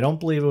sprain. I don't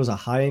believe it was a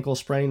high ankle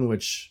sprain,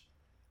 which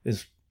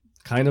is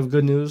kind of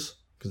good news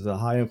because the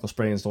high ankle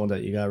sprain is the one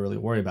that you got to really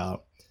worry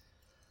about.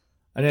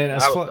 And then I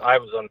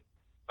was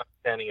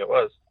understanding it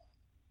was.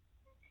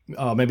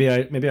 Oh, maybe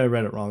I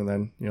read it wrong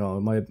then.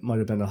 It might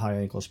have been a high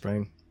ankle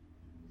sprain.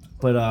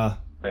 But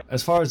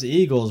as far as the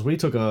Eagles, we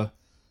took a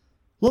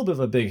little bit of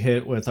a big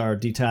hit with our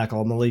D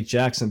tackle Malik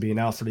Jackson being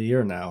out for the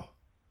year now.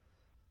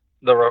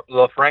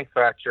 The Frank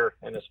fracture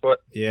in his foot.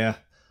 Yeah.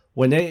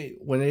 When they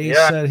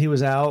said he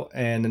was out,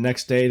 and the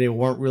next day they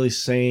weren't really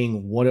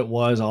saying what it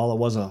was, all it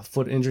was a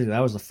foot injury, that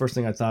was the first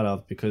thing I thought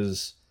of,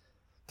 because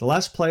the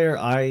last player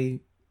I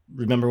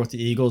remember with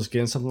the Eagles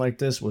getting something like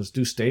this was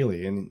Deuce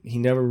Staley, and he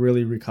never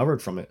really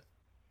recovered from it.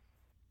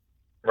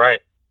 Right.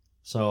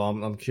 So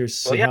I'm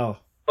curious to see how.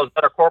 Those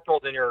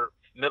metacarpals in your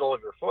middle of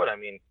your foot, I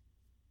mean,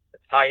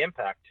 it's high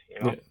impact,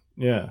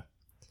 Yeah.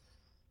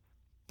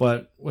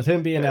 But with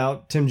him being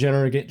out, Tim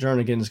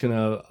Jernigan is going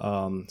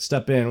to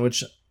step in,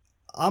 which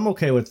I'm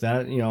okay with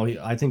that.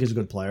 I think he's a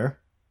good player.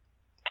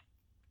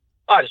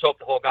 I just hope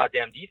the whole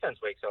goddamn defense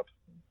wakes up.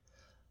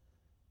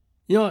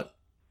 You know what?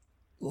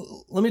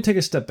 Let me take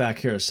a step back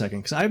here a second,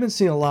 because I've been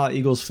seeing a lot of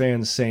Eagles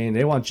fans saying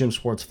they want Jim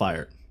Schwartz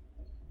fired.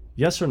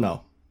 Yes or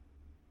no?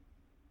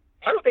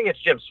 I don't think it's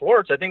Jim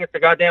Schwartz. I think it's the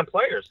goddamn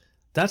players.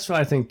 That's what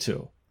I think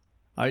too.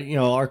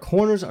 Our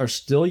corners are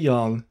still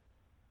young.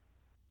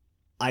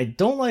 I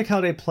don't like how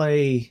they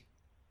play.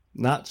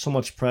 Not so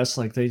much press,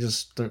 like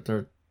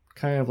they're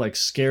kind of like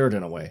scared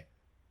in a way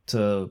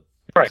to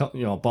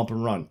bump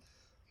and run.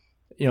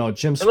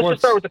 Jim Schwartz. Let's just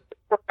start with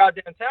the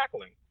goddamn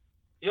tackling.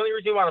 The only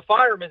reason you want to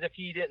fire him is if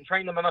he didn't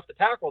train them enough to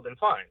tackle, then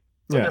fine.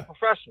 But they're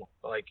professional.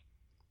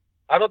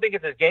 I don't think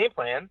it's his game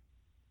plan.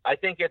 I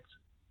think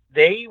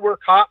they were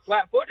caught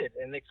flat-footed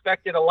and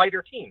expected a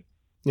lighter team.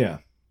 Yeah.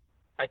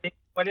 I think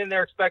they went in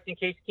there expecting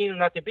Case Keenum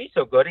not to be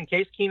so good, and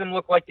Case Keenum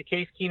looked like the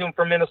Case Keenum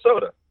from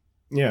Minnesota.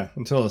 Yeah,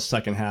 until the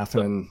second half,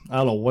 and I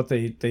don't know what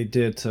they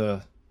did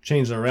to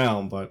change it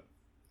around, but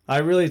I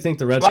really think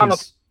the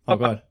Redskins... go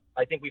ahead.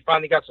 I think we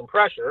finally got some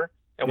pressure,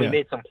 and we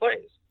made some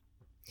plays.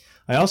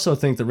 I also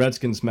think the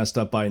Redskins messed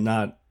up by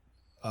not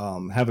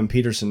having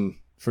Peterson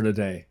for the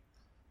day.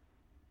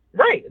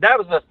 Right, that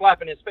was a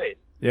slap in his face.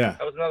 Yeah,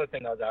 that was another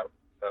thing I was out.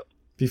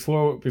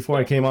 Before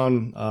I came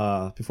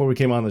on, before we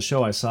came on the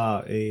show, I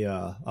saw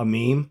a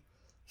meme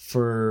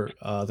for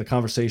the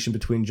conversation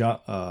between Jay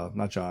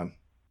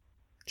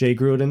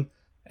Gruden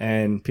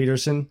and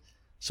Peterson.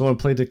 Someone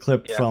played the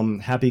clip from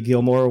Happy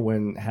Gilmore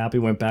when Happy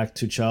went back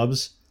to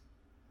Chubbs.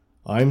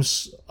 I'm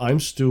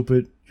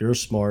stupid. You're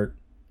smart.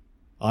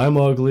 I'm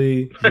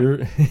ugly.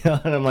 You're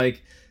and I'm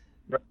like,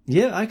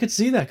 yeah, I could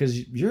see that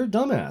because you're a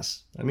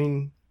dumbass. I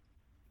mean,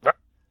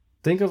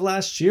 think of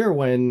last year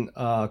when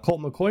Colt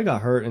McCoy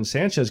got hurt and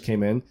Sanchez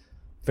came in.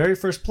 Very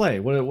first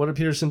play, what did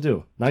Peterson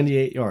do?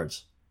 98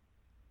 yards.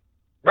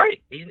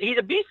 Right. He's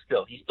a beast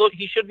still.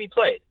 He should be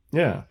played.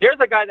 Yeah. There's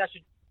a guy that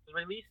should be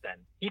released then.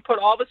 He put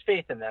all his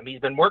faith in them. He's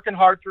been working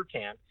hard through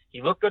camp.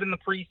 He looked good in the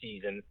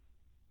preseason.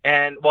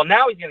 And, well,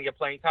 now he's going to get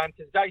playing time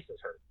because Geis is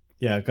hurt.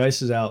 Yeah,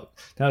 Geis is out.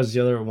 That was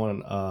the other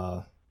one.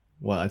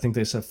 I think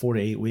they said 4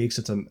 to 8 weeks.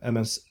 It's an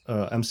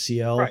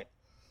MCL, right,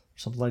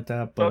 something like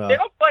that. But so if they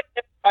don't play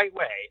him the right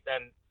way,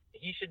 then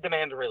he should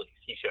demand a release.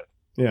 He should.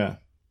 Yeah.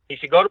 He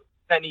should go to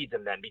that needs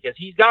him then, because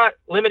he's got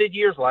limited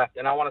years left,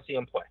 and I want to see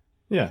him play.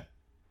 Yeah.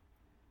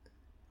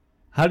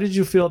 How did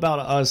you feel about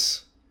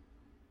us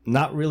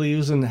not really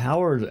using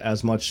Howard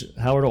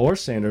or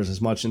Sanders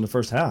as much in the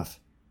first half?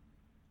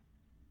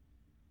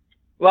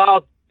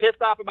 Well,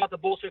 pissed off about the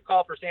bullshit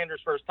call for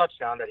Sanders' first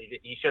touchdown that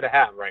he should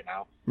have right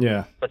now.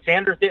 Yeah. But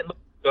Sanders didn't look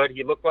good.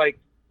 He looked like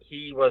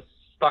he was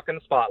stuck in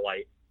the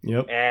spotlight.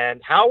 Yep.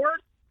 And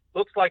Howard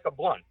looks like a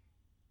blunt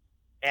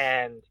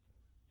and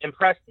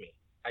impressed me.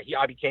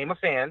 I became a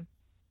fan,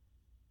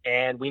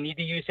 and we need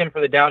to use him for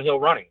the downhill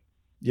running.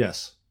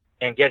 Yes.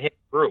 And get him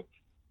through.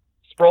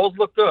 Sproles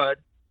looked good,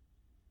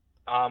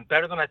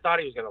 better than I thought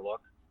he was going to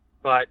look,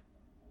 but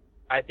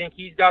I think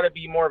he's got to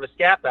be more of a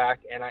scat back,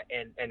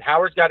 and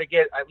Howard's got to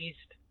get at least,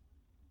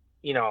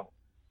 in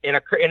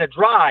a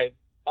drive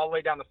all the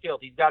way down the field,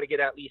 he's got to get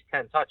at least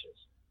 10 touches.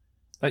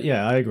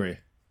 Yeah, I agree.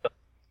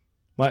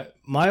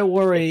 My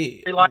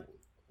worry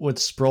with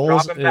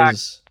Sproles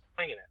is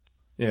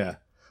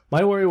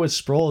my worry with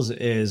Sproles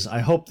is I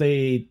hope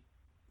they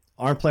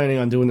aren't planning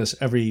on doing this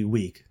every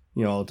week.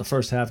 The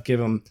first half, give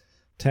him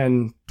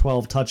 10,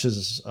 12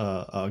 touches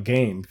a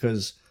game,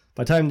 because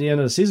by the time the end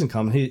of the season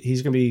comes,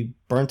 he's going to be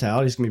burnt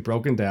out. He's going to be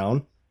broken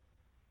down.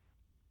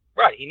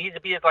 Right. He needs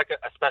to be like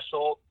a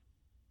special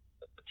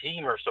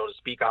teamer, so to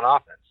speak, on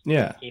offense.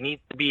 Yeah. He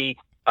needs to be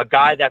a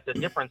guy that's a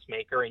difference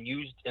maker and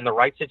used in the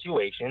right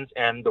situations,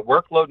 and the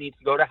workload needs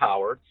to go to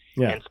Howard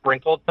and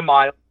sprinkled to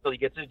Miles until he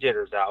gets his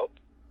jitters out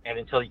and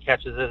until he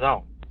catches his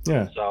own.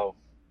 Yeah. So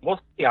we'll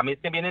see. I mean,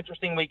 it's going to be an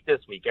interesting week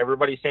this week.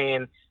 Everybody's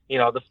saying,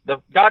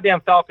 the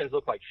goddamn Falcons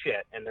look like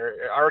shit, and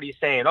they're already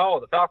saying,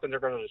 the Falcons are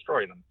going to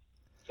destroy them.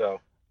 So,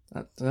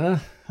 they're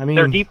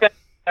defense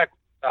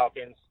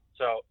Falcons.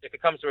 So if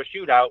it comes to a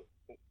shootout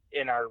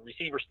and our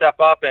receivers step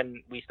up and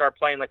we start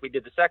playing like we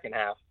did the second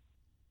half,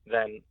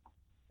 then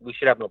we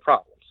should have no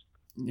problems.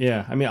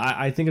 Yeah, I mean,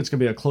 I think it's going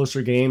to be a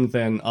closer game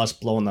than us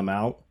blowing them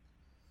out.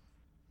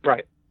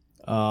 Right.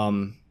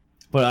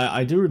 But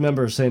I do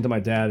remember saying to my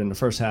dad in the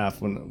first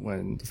half,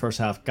 when the first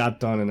half got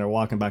done and they're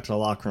walking back to the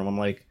locker room, I'm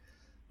like,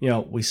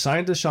 we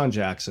signed Deshaun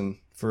Jackson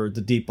for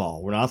the deep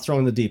ball. We're not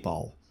throwing the deep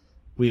ball.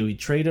 We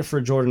traded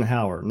for Jordan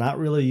Howard, not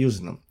really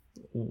using them.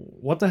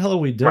 What the hell are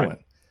we doing?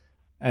 Right.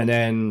 And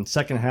then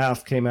second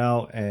half came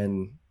out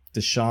and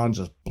Deshaun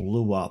just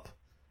blew up.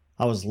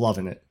 I was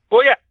loving it.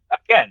 Well, yeah.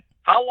 Again,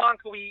 how long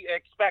can we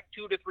expect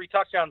 2 to 3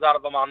 touchdowns out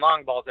of him on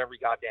long balls every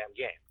goddamn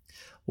game?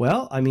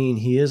 Well, I mean,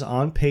 he is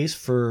on pace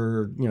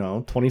for,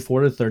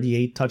 24 to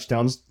 38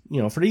 touchdowns,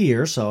 for the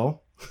year,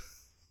 so.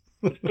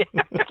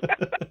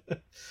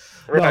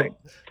 Right.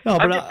 No,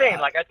 but I'm just saying,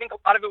 I think a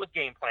lot of it was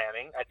game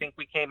planning. I think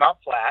we came out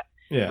flat.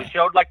 Yeah. We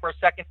showed like we're a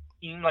second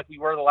team like we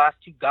were the last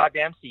 2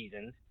 goddamn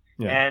seasons.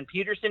 Yeah. And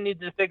Peterson needs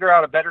to figure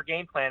out a better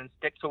game plan and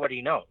stick to what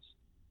he knows.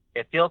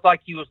 It feels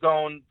like he was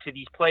going to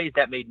these plays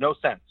that made no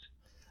sense.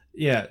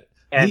 Yeah.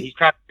 And he's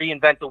trying to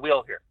reinvent the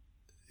wheel here.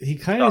 He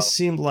kind of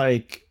seemed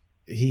like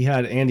he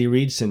had Andy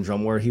Reid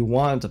syndrome, where he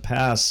wanted to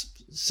pass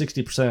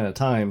 60% of the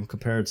time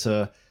compared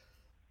to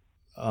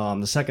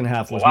the second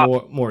half was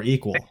more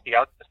equal. 60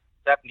 out to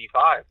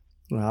 75.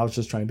 Well, I was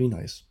just trying to be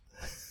nice.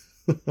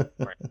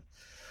 Right.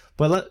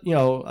 But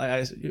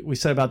we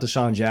said about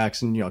Deshaun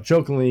Jackson,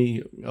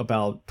 jokingly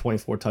about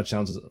 24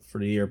 touchdowns for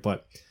the year.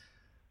 But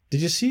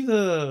did you see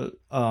the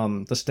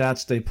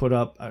stats they put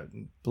up? I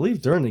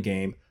believe during the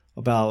game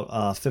about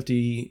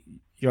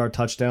 50-yard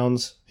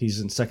touchdowns. He's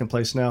in second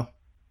place now.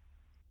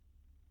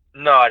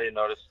 No, I didn't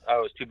notice. I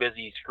was too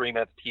busy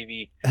screaming at the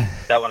TV.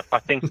 That when I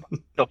think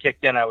still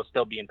kicked in, I was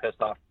still being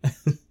pissed off.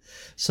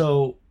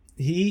 So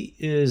he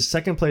is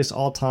second place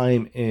all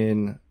time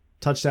in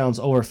touchdowns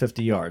over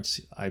 50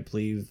 yards, I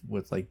believe,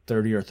 with like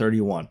 30 or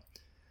 31.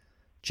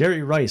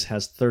 Jerry Rice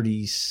has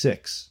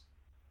 36.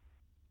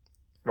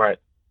 Right.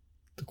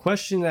 The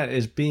question that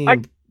is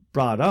being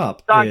brought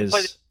up is,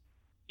 play the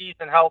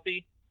season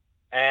healthy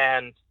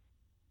and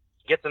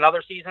gets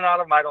another season out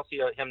of him. I don't see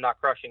him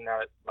not crushing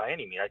that by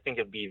any means. I think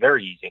it'd be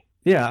very easy.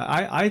 Yeah,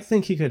 I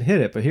think he could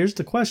hit it, but here's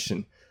the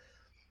question.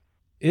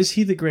 Is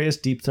he the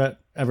greatest deep threat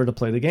ever to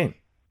play the game?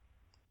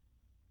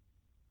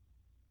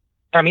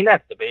 I mean,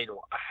 that's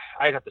debatable.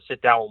 I'd have to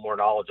sit down with more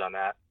knowledge on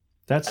that.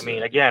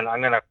 Again,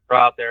 I'm going to throw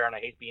out there, and I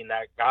hate being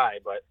that guy,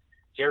 but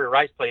Jerry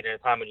Rice played in a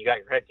time when you got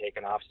your head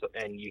taken off,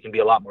 and you can be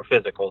a lot more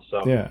physical.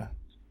 So yeah.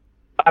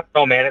 I don't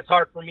know, man. It's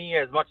hard for me,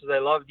 as much as I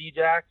love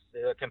D-Jax,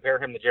 to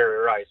compare him to Jerry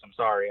Rice. I'm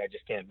sorry. I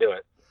just can't do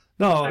it.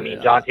 No,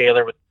 John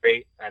Taylor was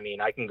great.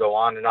 I can go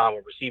on and on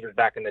with receivers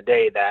back in the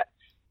day that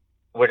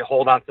would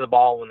hold on to the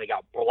ball when they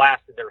got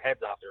blasted their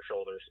heads off their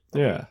shoulders.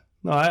 Yeah.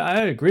 No,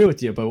 I agree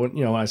with you, but when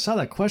I saw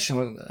that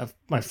question,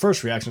 my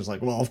first reaction was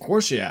like, well, of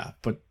course, yeah.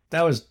 But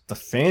that was the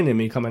fan in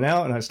me coming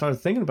out, and I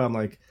started thinking about,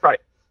 right,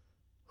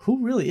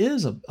 who really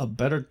is a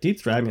better deep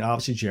threat?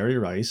 Obviously Jerry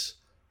Rice,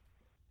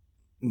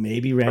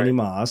 maybe Randy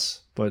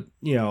Moss, but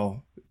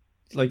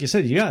like you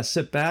said, you gotta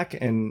sit back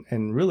and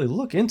really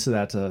look into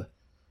that to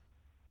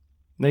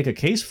make a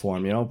case for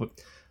him. But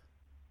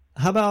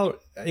how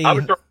about I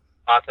would throw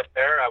Moss up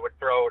there. I would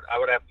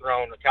have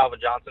thrown Calvin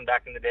Johnson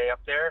back in the day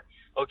up there.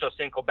 Ocho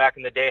Cinco back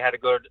in the day had a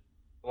good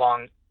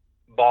long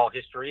ball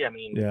history. I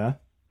mean, yeah.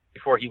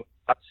 Before he was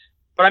nuts.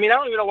 But I mean, I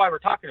don't even know why we're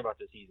talking about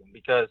this season,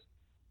 because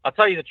I'll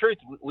tell you the truth,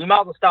 we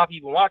might as well stop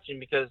even watching,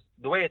 because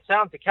the way it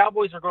sounds, the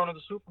Cowboys are going to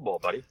the Super Bowl,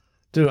 buddy.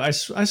 Dude, I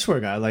swear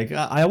to God, like,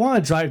 I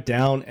want to drive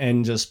down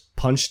and just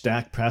punch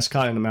Dak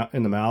Prescott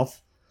in the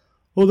mouth.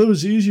 Well, that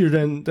was easier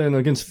than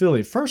against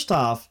Philly. First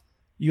off,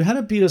 you had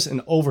to beat us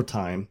in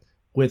overtime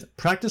with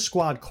practice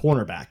squad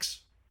cornerbacks.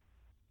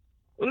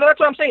 Well, that's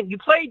what I'm saying. You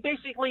played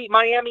basically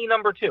Miami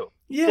number 2,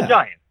 yeah. The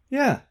Giants.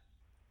 Yeah.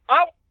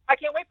 I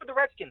can't wait for the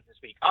Redskins this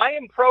week. I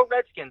am pro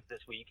Redskins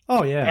this week.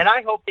 Oh, yeah. And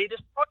I hope they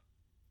destroy,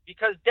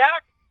 because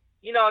Dak,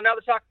 now they're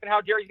talking about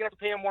how Jerry's going to have to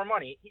pay him more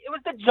money. It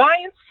was the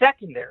Giants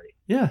secondary.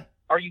 Yeah.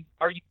 Are you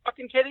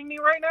fucking kidding me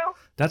right now?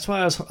 That's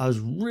why I was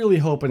really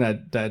hoping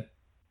that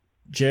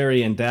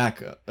Jerry and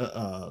Dak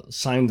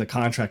signed the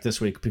contract this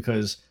week,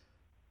 because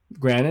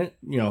granted,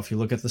 if you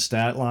look at the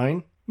stat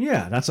line,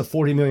 yeah, that's a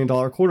 $40 million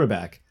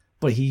quarterback,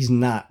 but he's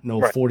not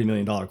 $40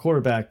 million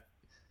quarterback.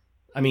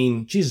 I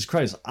mean, Jesus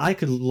Christ, I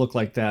could look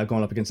like that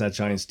going up against that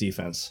Giants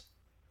defense.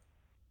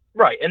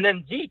 Right. And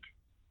then Zeke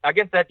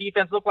against that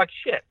defense looked like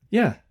shit.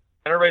 Yeah.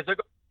 And everybody's like,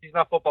 he's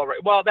not football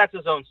right. Well, that's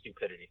his own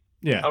stupidity.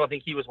 Yeah. I don't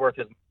think he was worth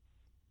his.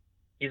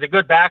 He's a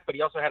good back, but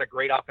he also had a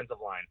great offensive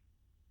line.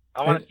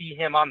 I want to see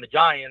him on the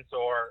Giants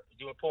or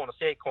pulling a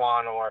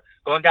Saquon or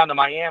going down to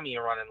Miami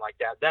and running like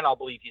that. Then I'll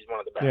believe he's one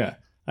of the best. Yeah.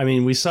 I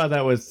mean, we saw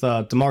that with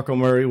DeMarco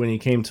Murray when he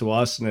came to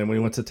us, and then when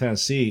he went to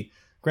Tennessee.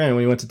 Granted,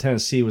 when he went to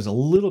Tennessee, he was a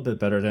little bit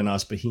better than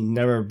us, but he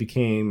never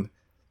became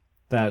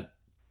that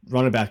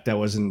running back that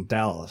was in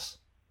Dallas.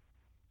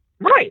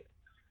 Right.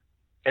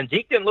 And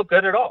Zeke didn't look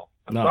good at all.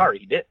 I'm sorry,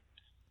 he did.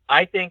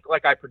 I think,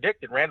 like I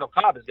predicted, Randall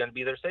Cobb is going to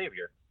be their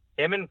savior.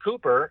 Him and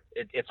Cooper,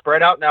 it's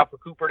spread out now for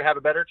Cooper to have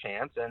a better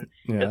chance. And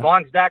as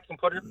long as Dak can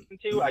put it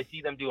into, I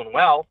see them doing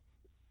well.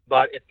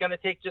 But it's going to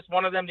take just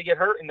one of them to get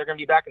hurt, and they're going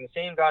to be back in the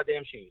same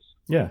goddamn shoes.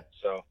 Yeah.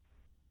 So.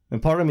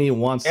 And part of me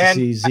wants to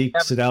see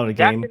Zeke sit out a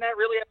game. Dak didn't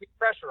really have any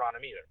pressure on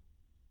him either.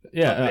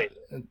 Yeah,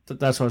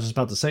 that's what I was just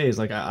about to say. Is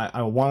like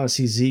I want to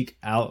see Zeke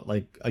out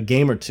like a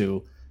game or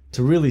two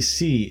to really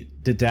see,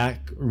 did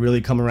Dak really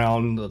come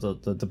around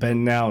the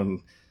bend now?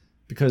 And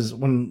because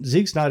when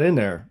Zeke's not in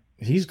there,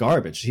 he's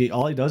garbage.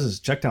 All he does is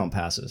check down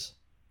passes.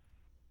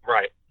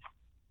 Right.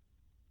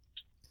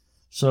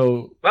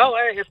 So well,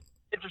 it's an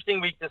interesting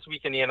week this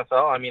week in the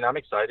NFL. I mean, I'm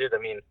excited. I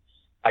mean,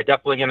 I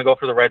definitely going to go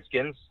for the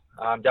Redskins.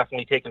 I'm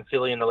definitely taking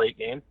Philly in the late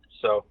game.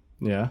 So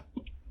yeah,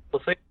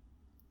 we'll see.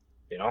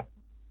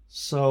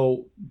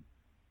 So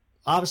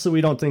obviously,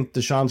 we don't think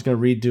Deshaun's going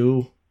to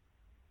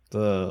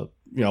redo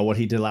what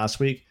he did last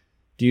week.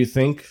 Do you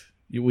think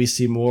we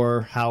see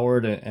more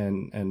Howard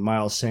and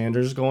Miles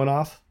Sanders going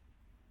off?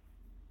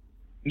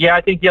 Yeah,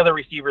 I think the other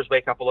receivers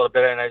wake up a little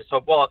bit, and I just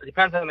hope. Well, it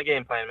depends on the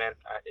game plan, man.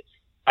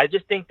 I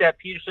just think that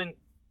Peterson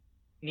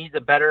needs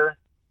a better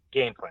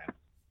game plan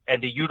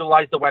and to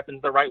utilize the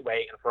weapons the right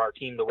way, and for our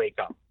team to wake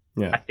up.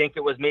 Yeah. I think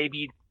it was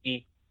maybe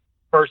the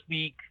first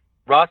week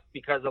rust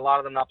because a lot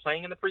of them not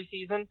playing in the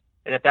preseason.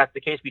 And if that's the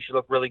case, we should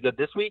look really good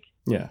this week.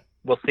 Yeah.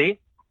 We'll see.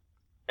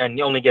 And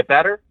you only get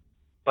better.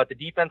 But the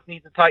defense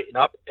needs to tighten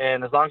up.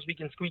 And as long as we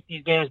can squeak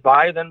these games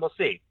by, then we'll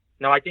see.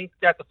 Now, I think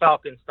that the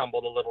Falcons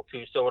stumbled a little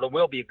too, so it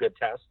will be a good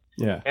test.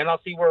 Yeah. And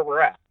I'll see where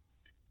we're at.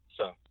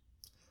 So.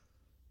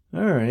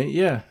 All right.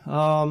 Yeah.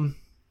 I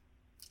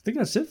think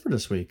that's it for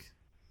this week.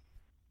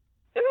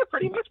 Yeah,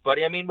 pretty much,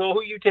 buddy. I mean, well, who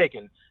are you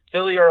taking?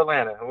 Philly or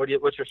Atlanta?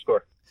 What's your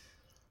score?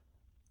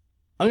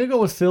 I'm going to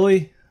go with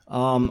Philly.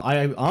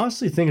 I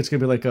honestly think it's going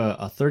to be like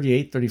a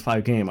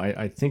 38-35 game.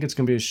 I think it's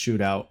going to be a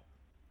shootout.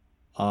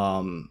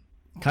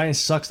 Kind of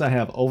sucks that I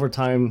have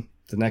overtime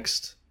the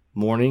next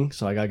morning,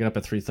 so I got to get up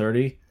at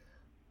 3:30.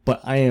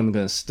 But I am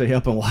going to stay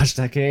up and watch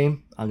that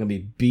game. I'm going to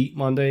be beat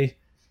Monday.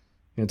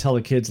 I'm going to tell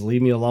the kids,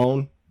 leave me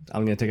alone.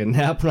 I'm going to take a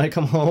nap when I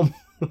come home.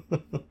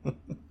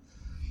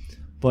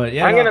 But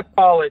yeah, I'm going to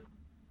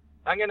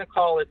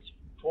call it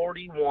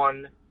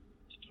 41-24.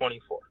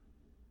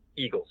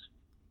 Eagles.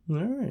 All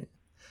right.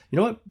 You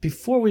know what?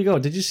 Before we go,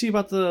 did you see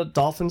about the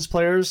Dolphins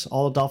players?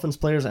 All the Dolphins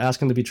players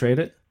asking to be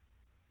traded?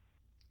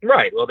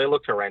 Right. Well, they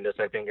looked horrendous.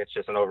 I think it's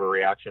just an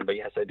overreaction. But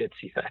yes, I did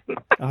see that.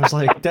 I was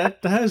like, that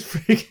is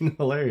freaking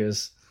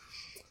hilarious.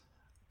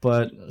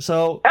 But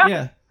so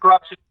yeah.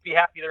 Corrupt should be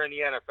happy they're in the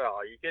NFL.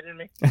 Are you kidding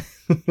me?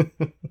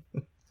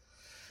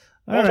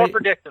 One more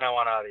prediction I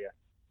want out of you.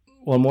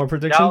 One more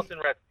prediction?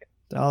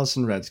 Dallas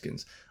and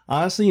Redskins.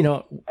 Honestly, an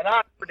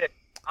honest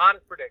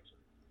prediction.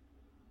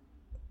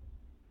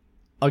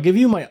 I'll give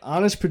you my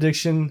honest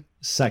prediction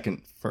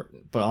second, but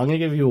I'm going to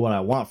give you what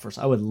I want first.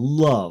 I would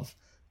love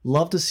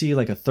to see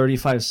like a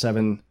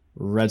 35-7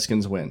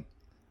 Redskins win.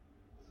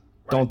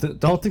 Right.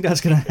 Don't think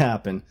that's going to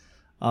happen.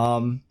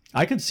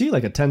 I could see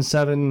like a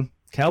 10-7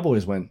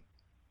 Cowboys win.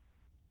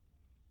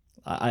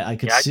 I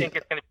could see. I think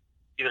it's going to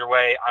be either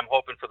way, I'm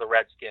hoping for the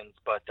Redskins,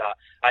 but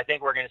I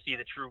think we're going to see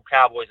the true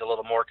Cowboys a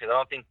little more because I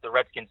don't think the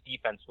Redskins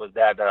defense was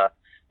that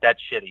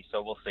shitty.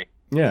 So we'll see.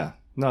 Yeah,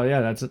 no,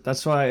 yeah,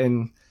 that's why,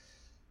 and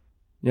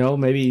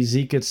maybe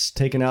Zeke gets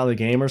taken out of the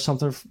game or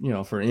something,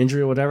 for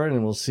injury or whatever,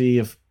 and we'll see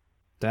if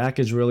Dak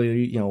is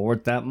really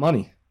worth that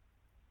money.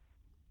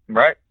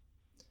 Right.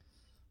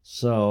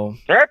 So.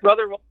 All right,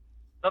 brother. Well,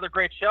 another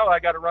great show. I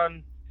got to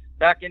run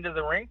back into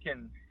the rink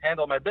and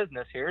handle my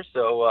business here.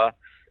 So I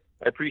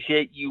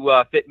appreciate you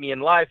fitting me in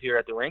live here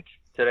at the rink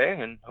today,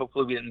 and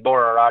hopefully we didn't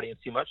bore our audience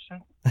too much.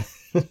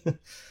 All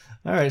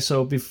right.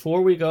 So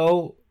before we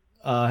go,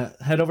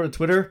 head over to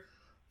Twitter,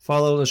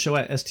 follow the show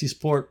at ST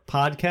Sport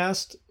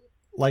Podcast,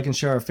 like and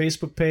share our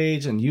Facebook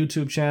page and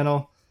YouTube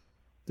channel.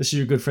 This is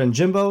your good friend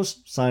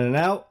Jimbo's signing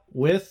out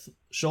with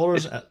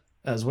Shoulders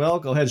as well.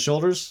 Go ahead,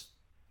 Shoulders.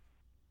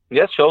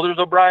 Yes, Shoulders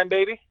O'Brien,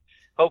 baby.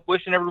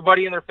 Wishing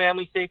everybody and their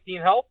family safety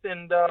and health,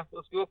 and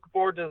let's look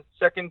forward to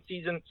second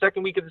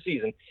week of the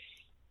season.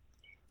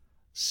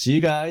 See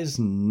you guys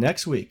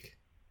next week.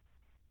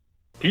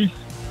 Peace.